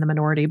might be in the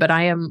minority, but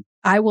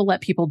I will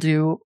let people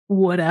do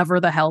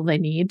whatever the hell they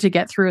need to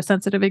get through a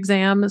sensitive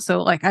exam.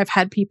 So like I've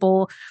had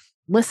people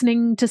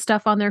listening to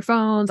stuff on their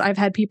phones. I've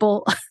had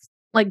people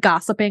like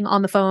gossiping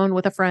on the phone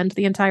with a friend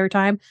the entire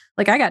time.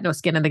 Like I got no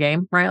skin in the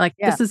game, right? Like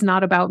This is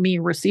not about me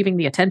receiving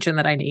the attention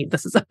that I need.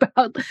 This is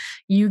about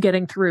you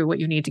getting through what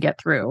you need to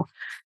get through.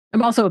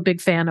 I'm also a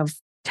big fan of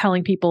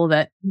telling people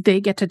that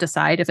they get to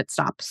decide if it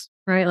stops,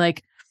 right?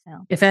 Like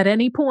if at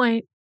any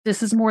point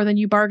this is more than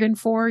you bargained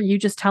for, you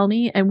just tell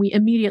me and we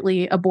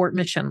immediately abort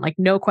mission. Like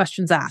no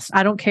questions asked.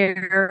 I don't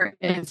care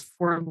if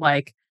we're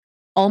like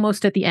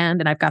almost at the end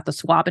and I've got the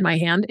swab in my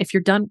hand. If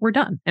you're done, we're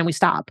done and we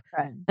stop.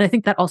 Right. And I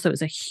think that also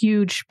is a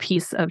huge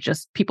piece of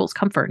just people's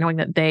comfort, knowing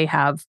that they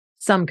have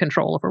some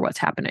control over what's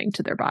happening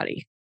to their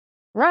body.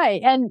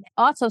 Right. And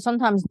also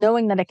sometimes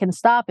knowing that it can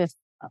stop if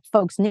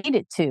folks need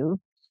it to,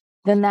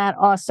 then that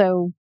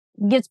also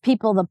gives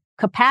people the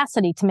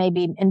capacity to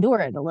maybe endure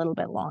it a little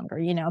bit longer,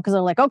 because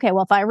they're like, okay,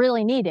 well, if I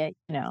really need it,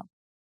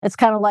 it's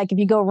kind of like if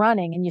you go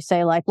running and you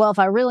say like, well, if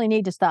I really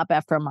need to stop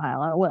after a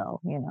mile, I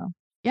will,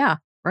 Yeah,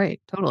 right.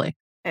 Totally.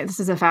 This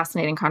is a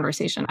fascinating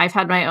conversation. I've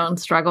had my own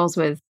struggles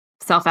with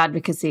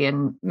self-advocacy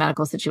in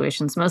medical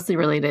situations, mostly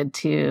related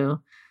to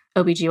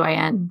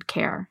OBGYN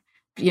care.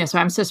 So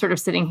I'm just sort of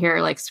sitting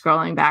here like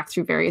scrolling back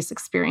through various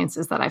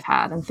experiences that I've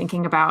had and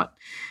thinking about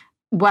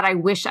what I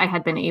wish I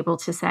had been able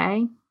to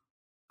say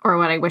or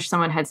what I wish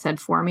someone had said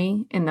for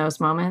me in those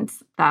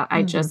moments that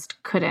I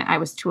just couldn't. I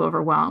was too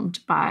overwhelmed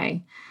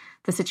by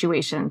the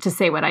situation to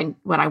say what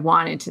I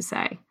wanted to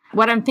say.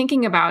 What I'm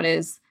thinking about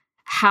is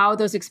how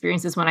those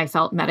experiences when I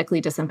felt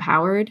medically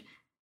disempowered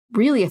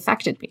really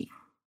affected me.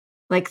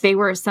 Like they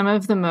were some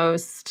of the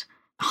most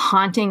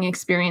haunting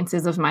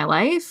experiences of my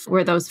life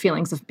were those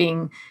feelings of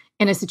being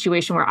in a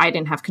situation where I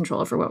didn't have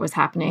control over what was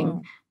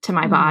happening to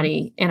my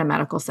body in a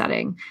medical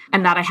setting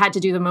and that I had to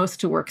do the most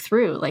to work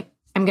through. Like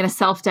I'm going to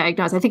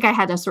self-diagnose. I think I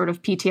had a sort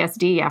of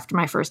PTSD after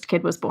my first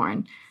kid was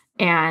born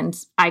and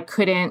I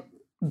couldn't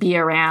be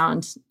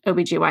around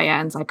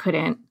OBGYNs. I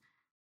couldn't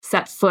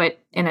set foot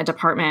in a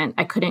department.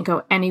 I couldn't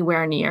go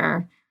anywhere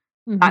near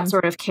that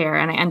sort of care.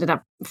 And I ended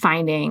up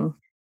finding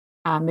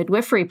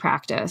midwifery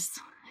practice.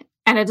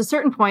 And at a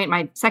certain point,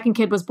 my second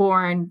kid was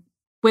born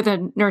with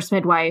a nurse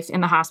midwife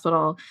in the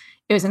hospital.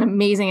 It was an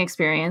amazing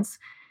experience.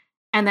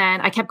 And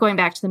then I kept going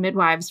back to the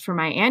midwives for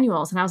my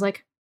annuals. And I was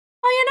like,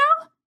 oh,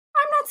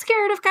 I'm not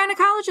scared of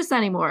gynecologists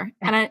anymore.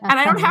 And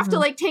I don't have to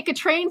like take a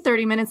train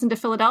 30 minutes into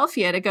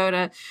Philadelphia to go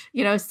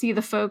to, see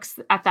the folks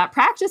at that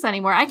practice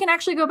anymore. I can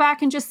actually go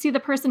back and just see the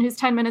person who's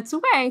 10 minutes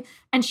away,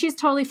 and she's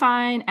totally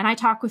fine. And I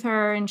talk with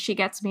her and she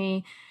gets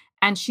me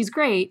and she's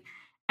great.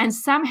 And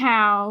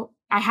somehow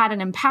I had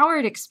an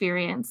empowered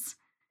experience,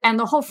 and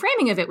the whole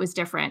framing of it was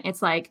different.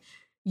 It's like,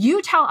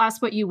 you tell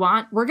us what you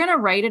want. We're going to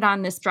write it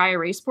on this dry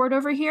erase board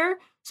over here.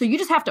 So you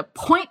just have to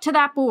point to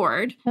that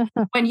board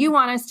when you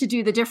want us to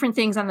do the different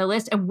things on the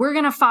list. And we're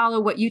going to follow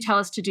what you tell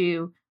us to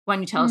do when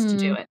you tell us to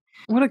do it.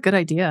 What a good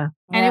idea.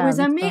 And it was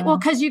amazing. Well,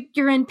 because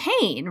you're in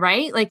pain,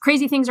 right? Like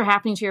crazy things are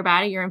happening to your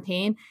body. You're in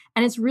pain.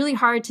 And it's really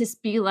hard to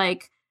be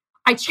like,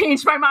 I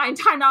changed my mind.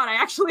 Time out. I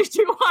actually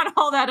do want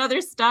all that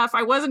other stuff.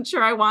 I wasn't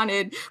sure I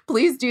wanted.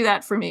 Please do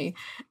that for me.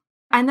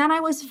 And then I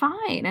was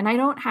fine. And I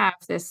don't have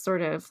this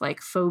sort of like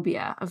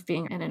phobia of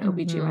being in an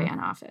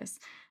OBGYN office.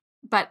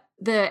 But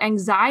the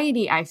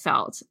anxiety I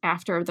felt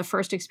after the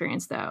first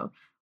experience, though,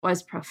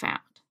 was profound.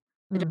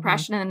 The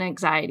depression and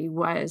anxiety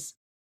was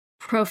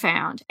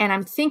profound. And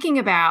I'm thinking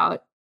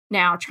about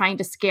now trying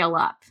to scale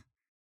up.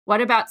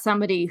 What about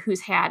somebody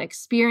who's had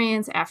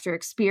experience after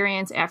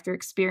experience after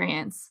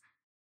experience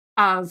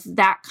of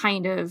that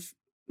kind of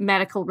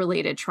medical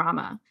related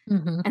trauma?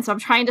 And so I'm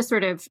trying to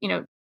sort of,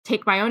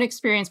 take my own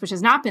experience, which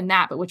has not been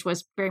that, but which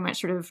was very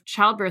much sort of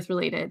childbirth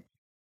related.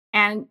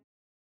 And,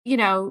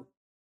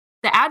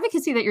 the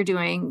advocacy that you're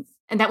doing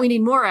and that we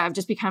need more of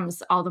just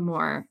becomes all the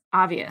more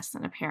obvious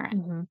and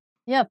apparent.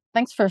 Yeah.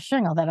 Thanks for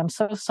sharing all that. I'm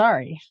so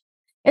sorry.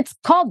 It's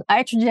called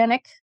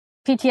iatrogenic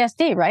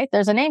PTSD, right?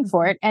 There's a name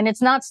for it. And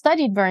it's not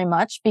studied very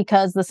much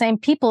because the same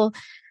people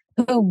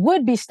who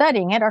would be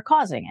studying it are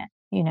causing it.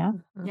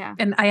 Yeah.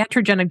 And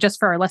iatrogenic, just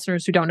for our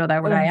listeners who don't know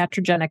that, what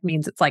iatrogenic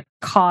means, it's like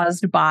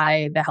caused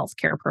by the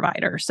healthcare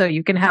provider. So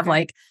you can have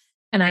like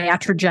an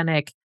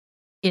iatrogenic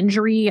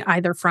injury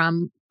either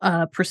from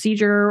a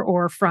procedure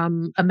or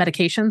from a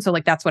medication. So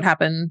like that's what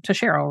happened to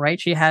Cheryl, right?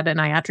 She had an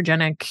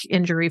iatrogenic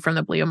injury from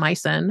the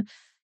bleomycin.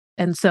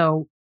 And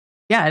so,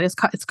 yeah,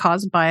 it's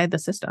caused by the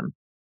system.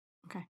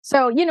 Okay.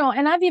 So,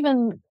 and I've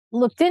even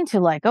looked into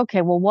like,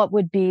 okay, well, what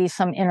would be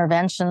some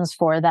interventions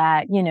for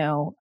that?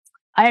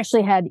 I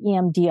actually had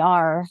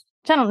EMDR,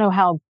 which I don't know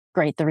how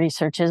great the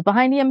research is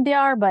behind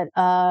EMDR,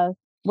 but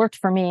worked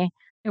for me.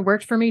 It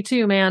worked for me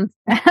too, man.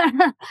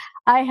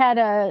 I had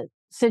a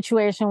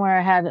situation where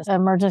I had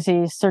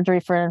emergency surgery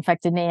for an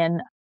infected knee,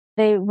 and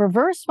they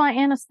reversed my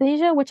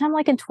anesthesia, which I'm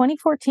like, in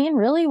 2014,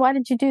 really? Why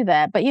did you do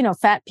that? But,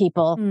 fat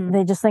people,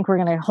 they just think we're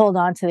going to hold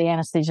on to the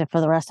anesthesia for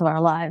the rest of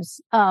our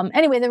lives.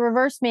 Anyway, they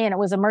reversed me and it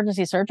was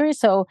emergency surgery.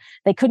 So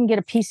they couldn't get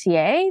a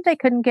PCA. They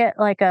couldn't get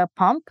like a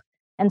pump.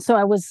 And so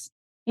I was,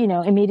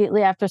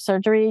 immediately after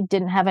surgery,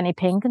 didn't have any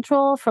pain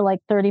control for like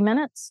 30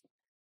 minutes.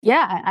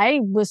 Yeah, I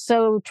was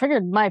so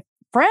triggered. My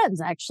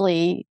friends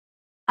actually,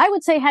 I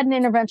would say, had an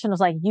intervention. It was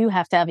like, you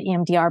have to have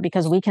EMDR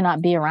because we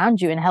cannot be around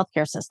you in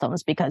healthcare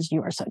systems because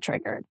you are so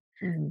triggered,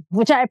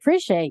 which I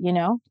appreciate,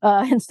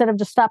 instead of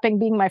just stopping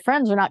being my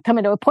friends or not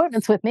coming to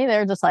appointments with me,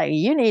 they're just like,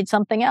 you need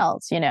something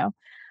else,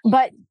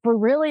 but we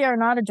really are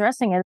not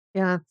addressing it.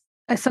 Yeah.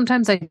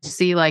 Sometimes I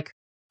see like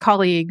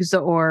colleagues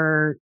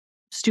or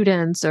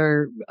students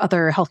or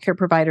other healthcare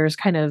providers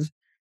kind of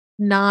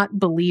not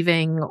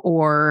believing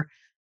or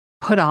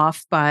put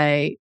off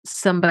by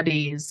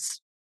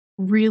somebody's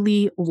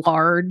really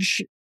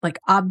large, like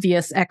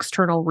obvious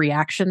external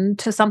reaction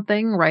to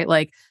something, right?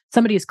 Like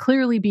somebody is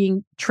clearly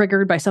being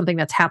triggered by something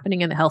that's happening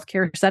in the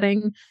healthcare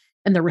setting,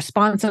 and the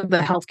response of the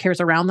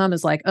healthcares around them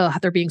is like, oh,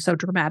 they're being so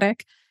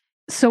dramatic.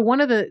 So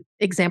one of the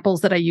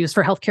examples that I use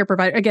for healthcare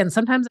provider, again,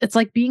 sometimes it's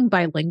like being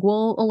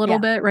bilingual a little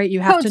bit, right?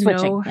 You have Code to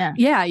switching.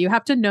 know, you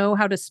have to know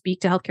how to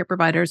speak to healthcare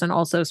providers and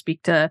also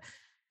speak to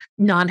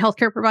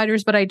non-healthcare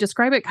providers, but I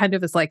describe it kind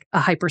of as like a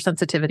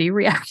hypersensitivity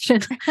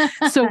reaction.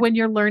 So when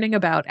you're learning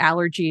about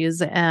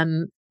allergies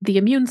and the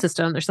immune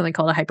system, there's something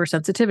called a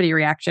hypersensitivity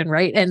reaction,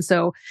 right? And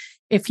so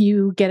if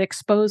you get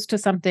exposed to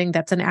something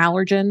that's an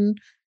allergen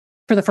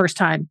for the first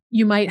time,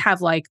 you might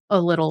have like a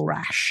little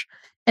rash.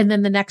 And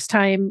then the next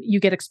time you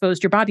get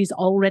exposed, your body's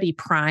already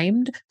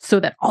primed so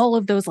that all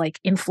of those like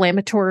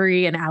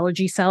inflammatory and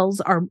allergy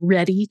cells are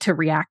ready to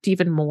react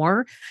even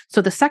more.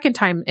 So the second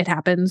time it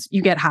happens,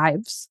 you get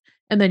hives.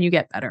 And then you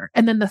get better.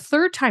 And then the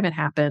third time it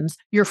happens,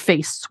 your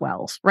face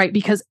swells, right?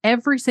 Because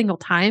every single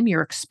time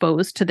you're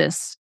exposed to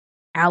this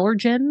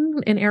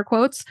allergen, in air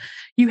quotes,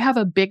 you have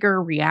a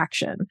bigger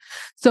reaction.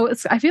 So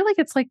I feel like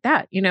it's like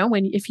that,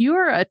 if you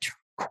are a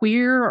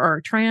queer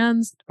or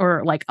trans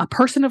or like a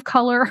person of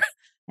color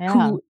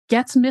who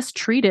gets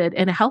mistreated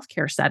in a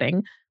healthcare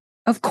setting,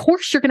 of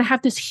course you're going to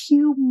have this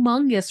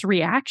humongous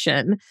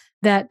reaction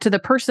that to the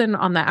person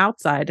on the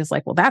outside is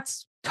like, well,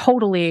 that's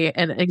totally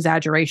an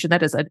exaggeration.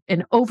 That is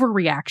an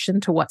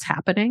overreaction to what's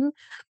happening.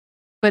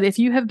 But if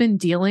you have been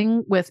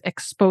dealing with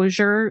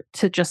exposure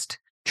to just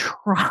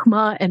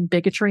trauma and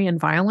bigotry and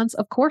violence,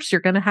 of course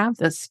you're going to have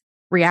this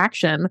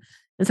reaction.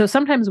 And so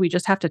sometimes we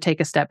just have to take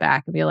a step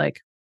back and be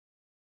like,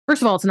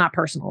 first of all, it's not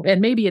personal.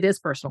 And maybe it is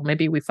personal.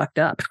 Maybe we fucked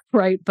up,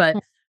 right? But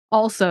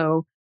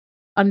also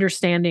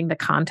understanding the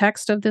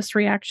context of this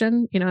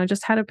reaction. I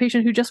just had a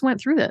patient who just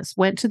went through this,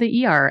 went to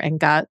the ER and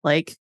got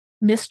like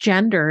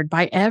misgendered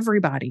by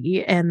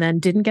everybody and then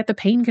didn't get the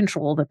pain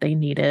control that they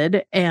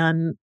needed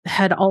and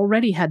had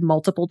already had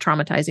multiple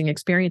traumatizing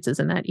experiences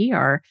in that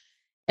ER.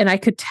 And I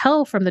could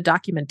tell from the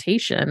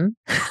documentation,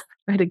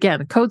 right?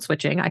 Again, code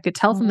switching, I could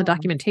tell from the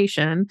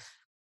documentation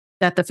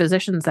that the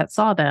physicians that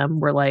saw them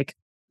were like,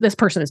 this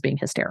person is being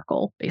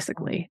hysterical,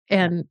 basically.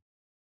 And,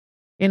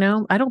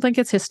 I don't think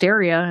it's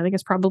hysteria. I think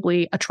it's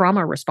probably a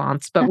trauma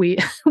response, but we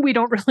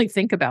don't really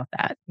think about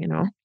that,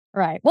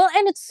 Right. Well,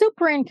 and it's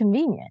super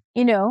inconvenient,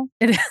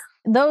 It is.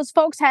 Those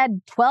folks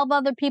had 12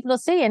 other people to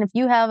see. And if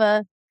you have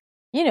a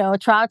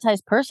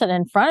traumatized person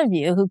in front of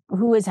you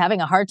who is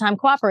having a hard time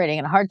cooperating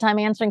and a hard time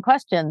answering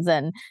questions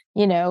and,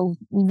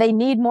 they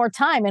need more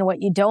time and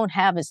what you don't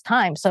have is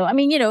time. So,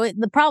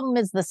 the problem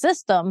is the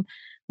system,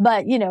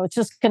 but, it's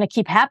just going to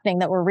keep happening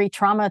that we're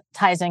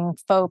re-traumatizing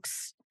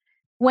folks.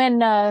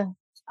 When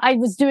I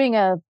was doing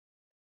a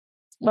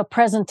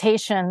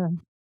presentation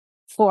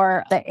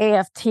for the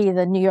AFT,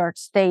 the New York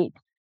State,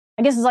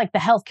 I guess it's like the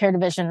healthcare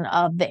division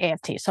of the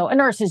AFT. So a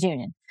nurses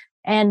union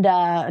and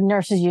a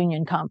nurses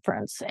union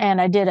conference. And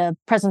I did a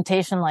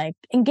presentation like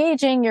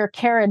engaging your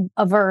care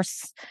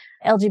averse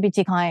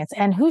LGBT clients.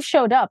 And who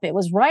showed up? It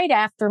was right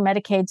after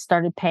Medicaid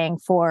started paying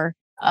for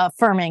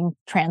affirming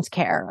trans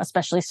care,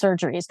 especially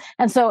surgeries.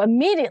 And so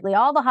immediately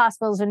all the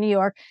hospitals in New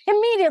York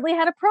immediately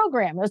had a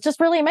program. It was just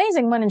really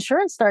amazing when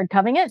insurance started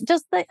covering it,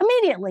 just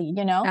immediately,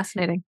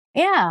 Fascinating.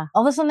 Yeah.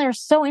 All of a sudden they're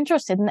so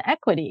interested in the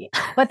equity,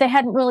 but they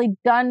hadn't really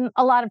done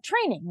a lot of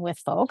training with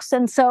folks.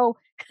 And so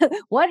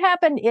what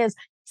happened is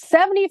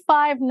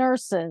 75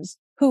 nurses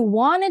who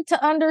wanted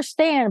to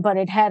understand, but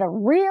had had a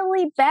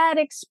really bad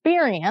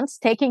experience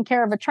taking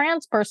care of a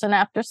trans person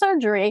after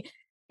surgery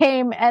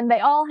came and they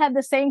all had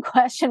the same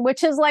question,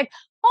 which is like,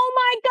 oh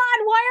my God,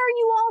 why are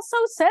you all so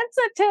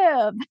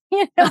sensitive?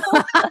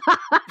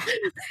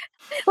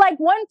 Like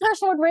one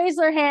person would raise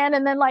their hand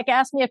and then like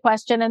ask me a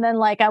question and then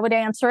like I would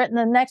answer it. And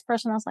the next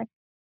person I was like,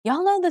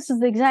 y'all know this is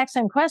the exact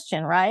same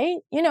question, right?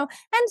 And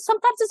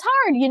sometimes it's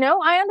hard,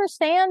 I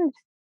understand.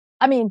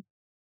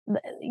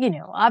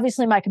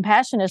 Obviously my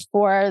compassion is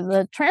for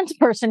the trans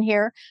person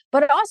here,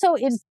 but it also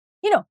is,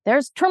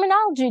 there's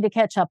terminology to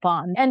catch up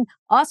on. And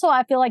also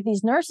I feel like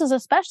these nurses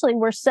especially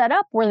were set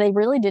up where they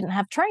really didn't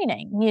have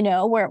training,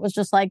 where it was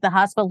just like the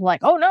hospital was like,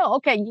 oh no,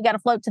 okay, you got to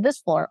float to this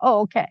floor.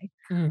 Oh, okay.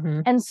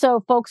 Mm-hmm. And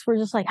so folks were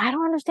just like, I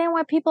don't understand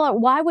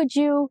why would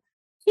you,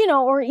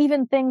 or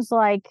even things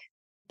like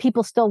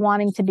people still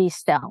wanting to be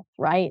stealth,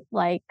 right?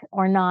 Like,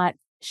 or not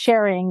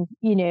sharing,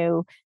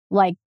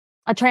 like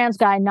a trans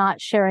guy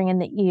not sharing in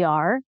the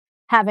ER,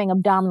 having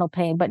abdominal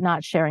pain, but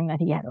not sharing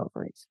that he had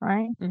ovaries,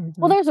 right? Mm-hmm.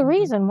 Well, there's a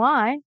reason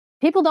why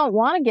people don't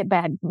want to get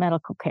bad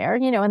medical care,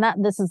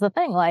 and this is the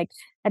thing. Like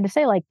I had to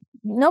say, like,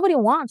 nobody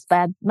wants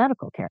bad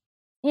medical care.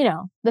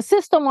 The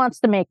system wants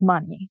to make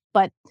money,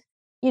 but,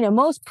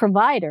 most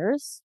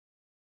providers,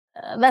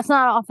 that's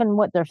not often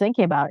what they're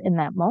thinking about in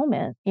that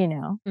moment,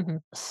 Mm-hmm.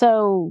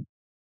 So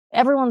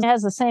everyone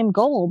has the same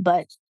goal,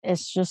 but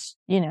it's just,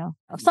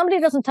 if somebody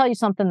doesn't tell you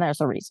something,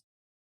 there's a reason.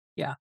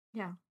 Yeah.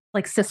 Yeah.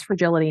 Like cis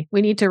fragility.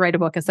 We need to write a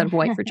book instead of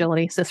white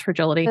fragility, cis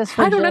fragility. Cis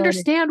I don't fragility.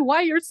 understand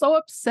why you're so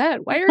upset.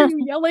 Why are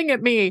you yelling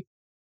at me?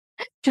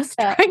 Just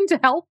trying to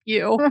help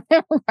you.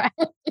 Right.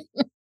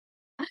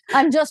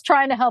 I'm just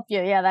trying to help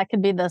you. Yeah, that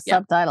could be the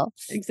subtitle.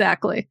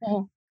 Exactly.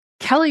 Yeah.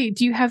 Kelli,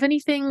 do you have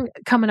anything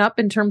coming up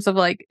in terms of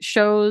like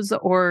shows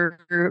or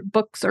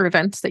books or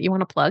events that you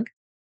want to plug?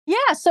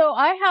 Yeah, so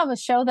I have a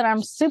show that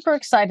I'm super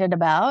excited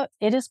about.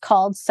 It is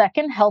called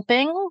Second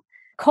Helping,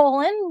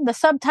 the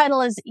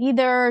subtitle is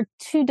either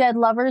Two Dead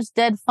Lovers,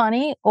 Dead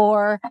Funny,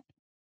 or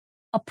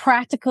a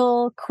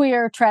practical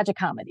queer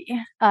tragicomedy,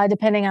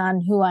 depending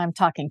on who I'm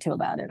talking to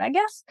about it, I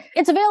guess.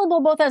 It's available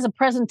both as a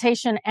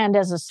presentation and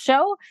as a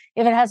show.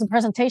 If it has a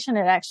presentation,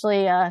 it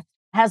actually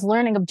has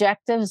learning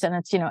objectives and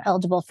it's,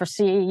 eligible for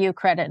CEU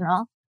credit and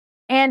all.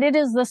 And it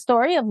is the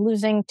story of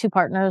losing two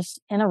partners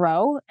in a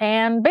row.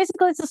 And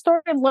basically it's the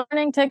story of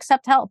learning to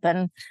accept help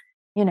and,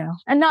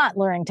 and not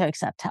learning to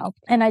accept help.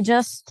 And I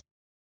just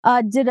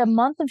did a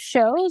month of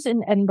shows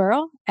in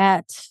Edinburgh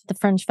at the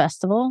Fringe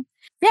Festival.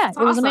 Yeah, That's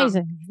it was awesome.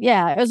 amazing.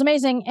 Yeah, it was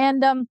amazing.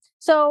 And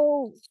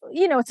so,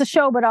 it's a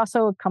show, but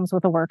also it comes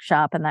with a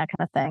workshop and that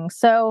kind of thing.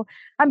 So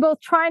I'm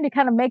both trying to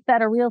kind of make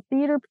that a real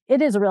theater.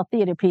 It is a real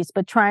theater piece,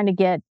 but trying to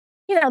get,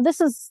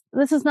 this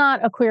is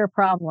not a queer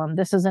problem.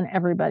 This is an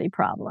everybody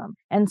problem.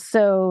 And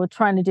so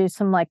trying to do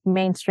some like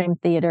mainstream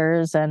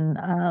theaters and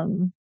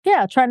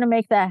trying to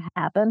make that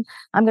happen.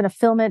 I'm going to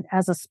film it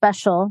as a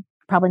special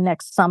probably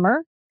next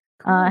summer.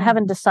 Cool. I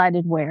haven't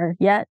decided where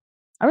yet.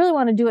 I really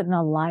want to do it in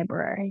a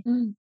library.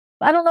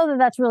 I don't know that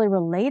that's really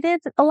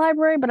related to a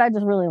library, but I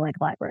just really like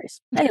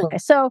libraries. Anyway,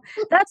 so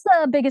that's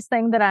the biggest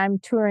thing that I'm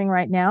touring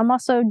right now. I'm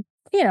also,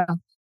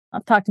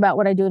 I've talked about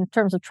what I do in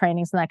terms of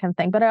trainings and that kind of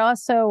thing, but I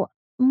also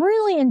am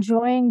really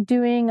enjoying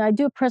I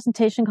do a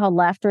presentation called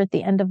Laughter at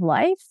the End of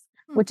Life,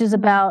 which is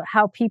about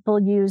how people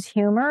use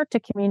humor to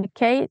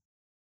communicate.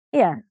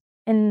 Yeah.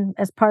 And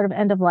as part of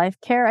end of life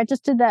care, I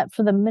just did that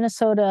for the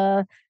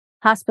Minnesota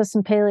Hospice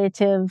and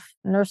Palliative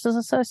Nurses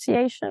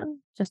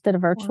Association. Just did a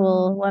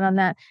virtual one on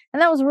that.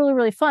 And that was really,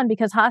 really fun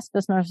because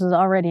hospice nurses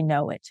already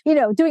know it.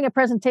 Doing a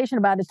presentation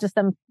about it is just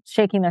them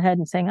shaking their head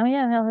and saying, oh,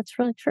 yeah, no, that's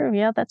really true.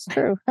 Yeah, that's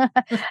true.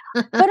 But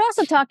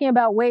also talking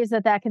about ways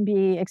that can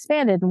be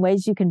expanded and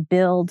ways you can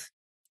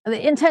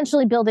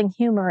intentionally building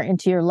humor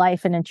into your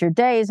life and into your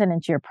days and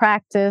into your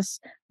practice,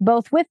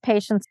 both with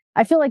patients.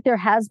 I feel like there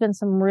has been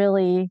some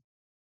really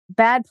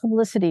bad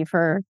publicity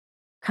for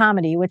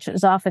comedy, which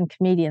is often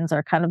comedians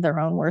are kind of their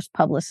own worst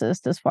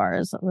publicist as far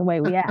as the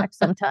way we act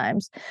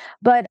sometimes.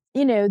 But,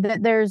 that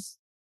there's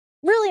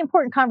really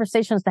important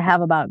conversations to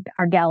have about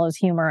our gallows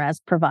humor as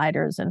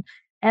providers. And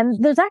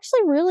there's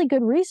actually really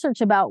good research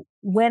about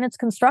when it's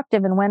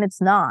constructive and when it's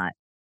not.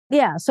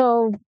 Yeah.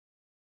 So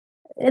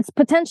it's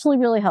potentially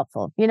really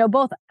helpful,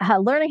 both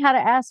learning how to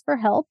ask for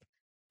help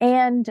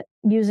and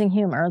using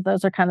humor.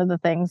 Those are kind of the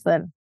things that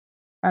I'm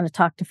trying to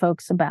talk to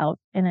folks about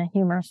in a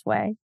humorous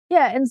way.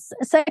 Yeah. And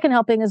second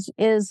helping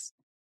is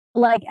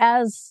like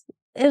is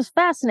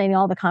fascinating,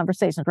 all the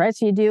conversations, right?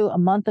 So you do a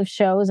month of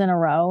shows in a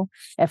row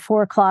at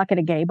 4:00 at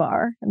a gay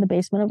bar, in the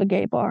basement of a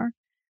gay bar.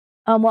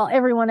 While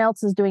everyone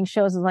else is doing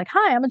shows is like,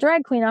 hi, I'm a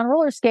drag queen on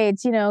roller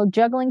skates,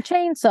 juggling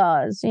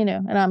chainsaws,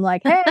 and I'm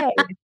like, hey,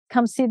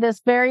 come see this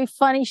very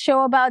funny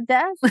show about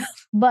death.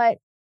 But a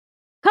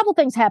couple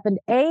things happened.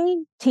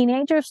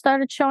 Teenagers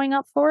started showing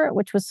up for it,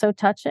 which was so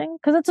touching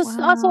because it's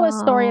also a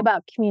story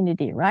about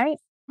community, right?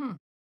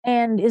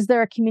 And is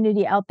there a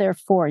community out there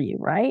for you,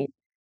 right?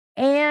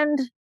 And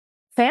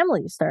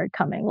families started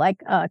coming. Like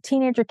a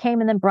teenager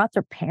came and then brought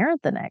their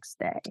parent the next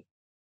day.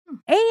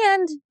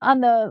 And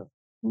on the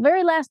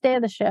very last day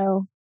of the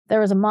show,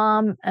 there was a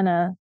mom and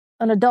an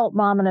adult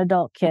mom and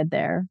adult kid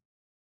there.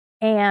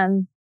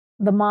 And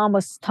the mom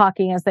was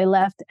talking as they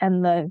left,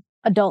 and the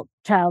adult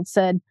child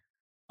said,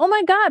 oh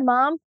my God,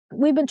 Mom,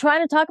 we've been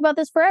trying to talk about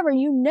this forever.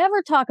 You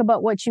never talk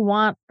about what you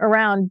want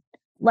around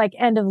like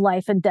end of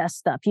life and death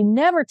stuff. You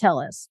never tell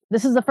us.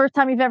 This is the first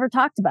time you've ever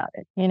talked about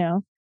it,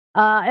 And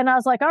I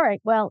was like, all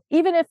right, well,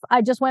 even if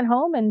I just went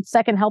home and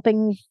second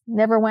helping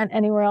never went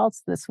anywhere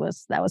else,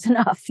 that was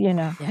enough,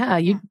 Yeah,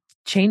 you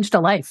changed a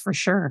life for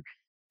sure.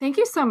 Thank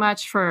you so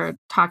much for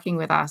talking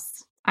with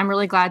us. I'm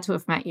really glad to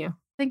have met you.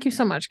 Thank you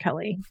so much,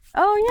 Kelli.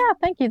 Oh, yeah,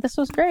 thank you. This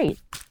was great.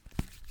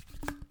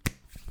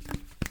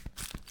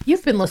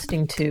 You've been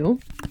listening to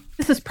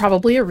This is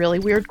Probably a Really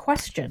Weird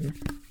Question,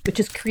 which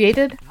is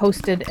created,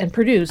 hosted, and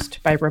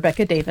produced by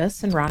Rebecca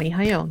Davis and Ronnie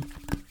Hayone.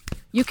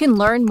 You can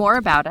learn more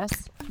about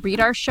us,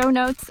 read our show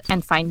notes,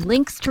 and find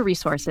links to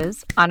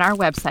resources on our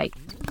website,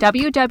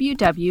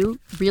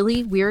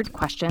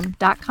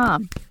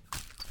 www.reallyweirdquestion.com.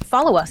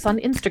 Follow us on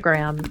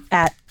Instagram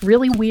at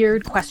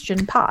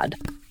ReallyWeirdQuestionPod.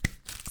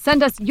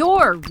 Send us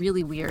your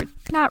really weird,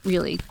 not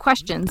really,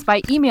 questions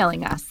by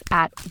emailing us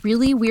at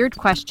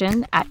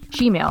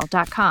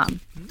reallyweirdquestion@gmail.com.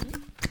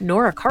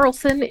 Nora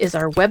Carlson is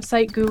our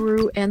website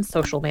guru and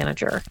social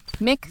manager.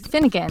 Mick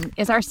Finnegan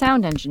is our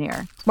sound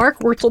engineer.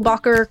 Mark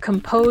Wurzelbacher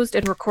composed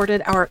and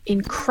recorded our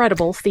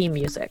incredible theme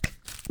music.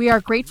 We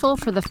are grateful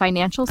for the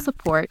financial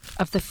support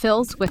of the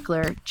Phil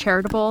Zwickler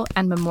Charitable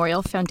and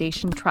Memorial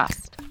Foundation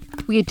Trust.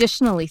 We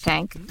additionally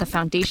thank the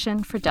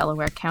Foundation for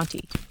Delaware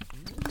County.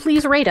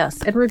 Please rate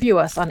us and review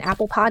us on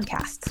Apple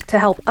Podcasts to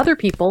help other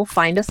people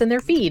find us in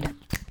their feed.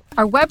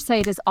 Our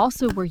website is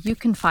also where you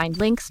can find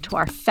links to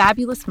our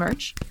fabulous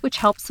merch, which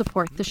helps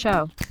support the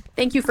show.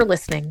 Thank you for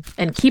listening,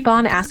 and keep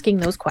on asking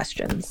those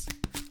questions.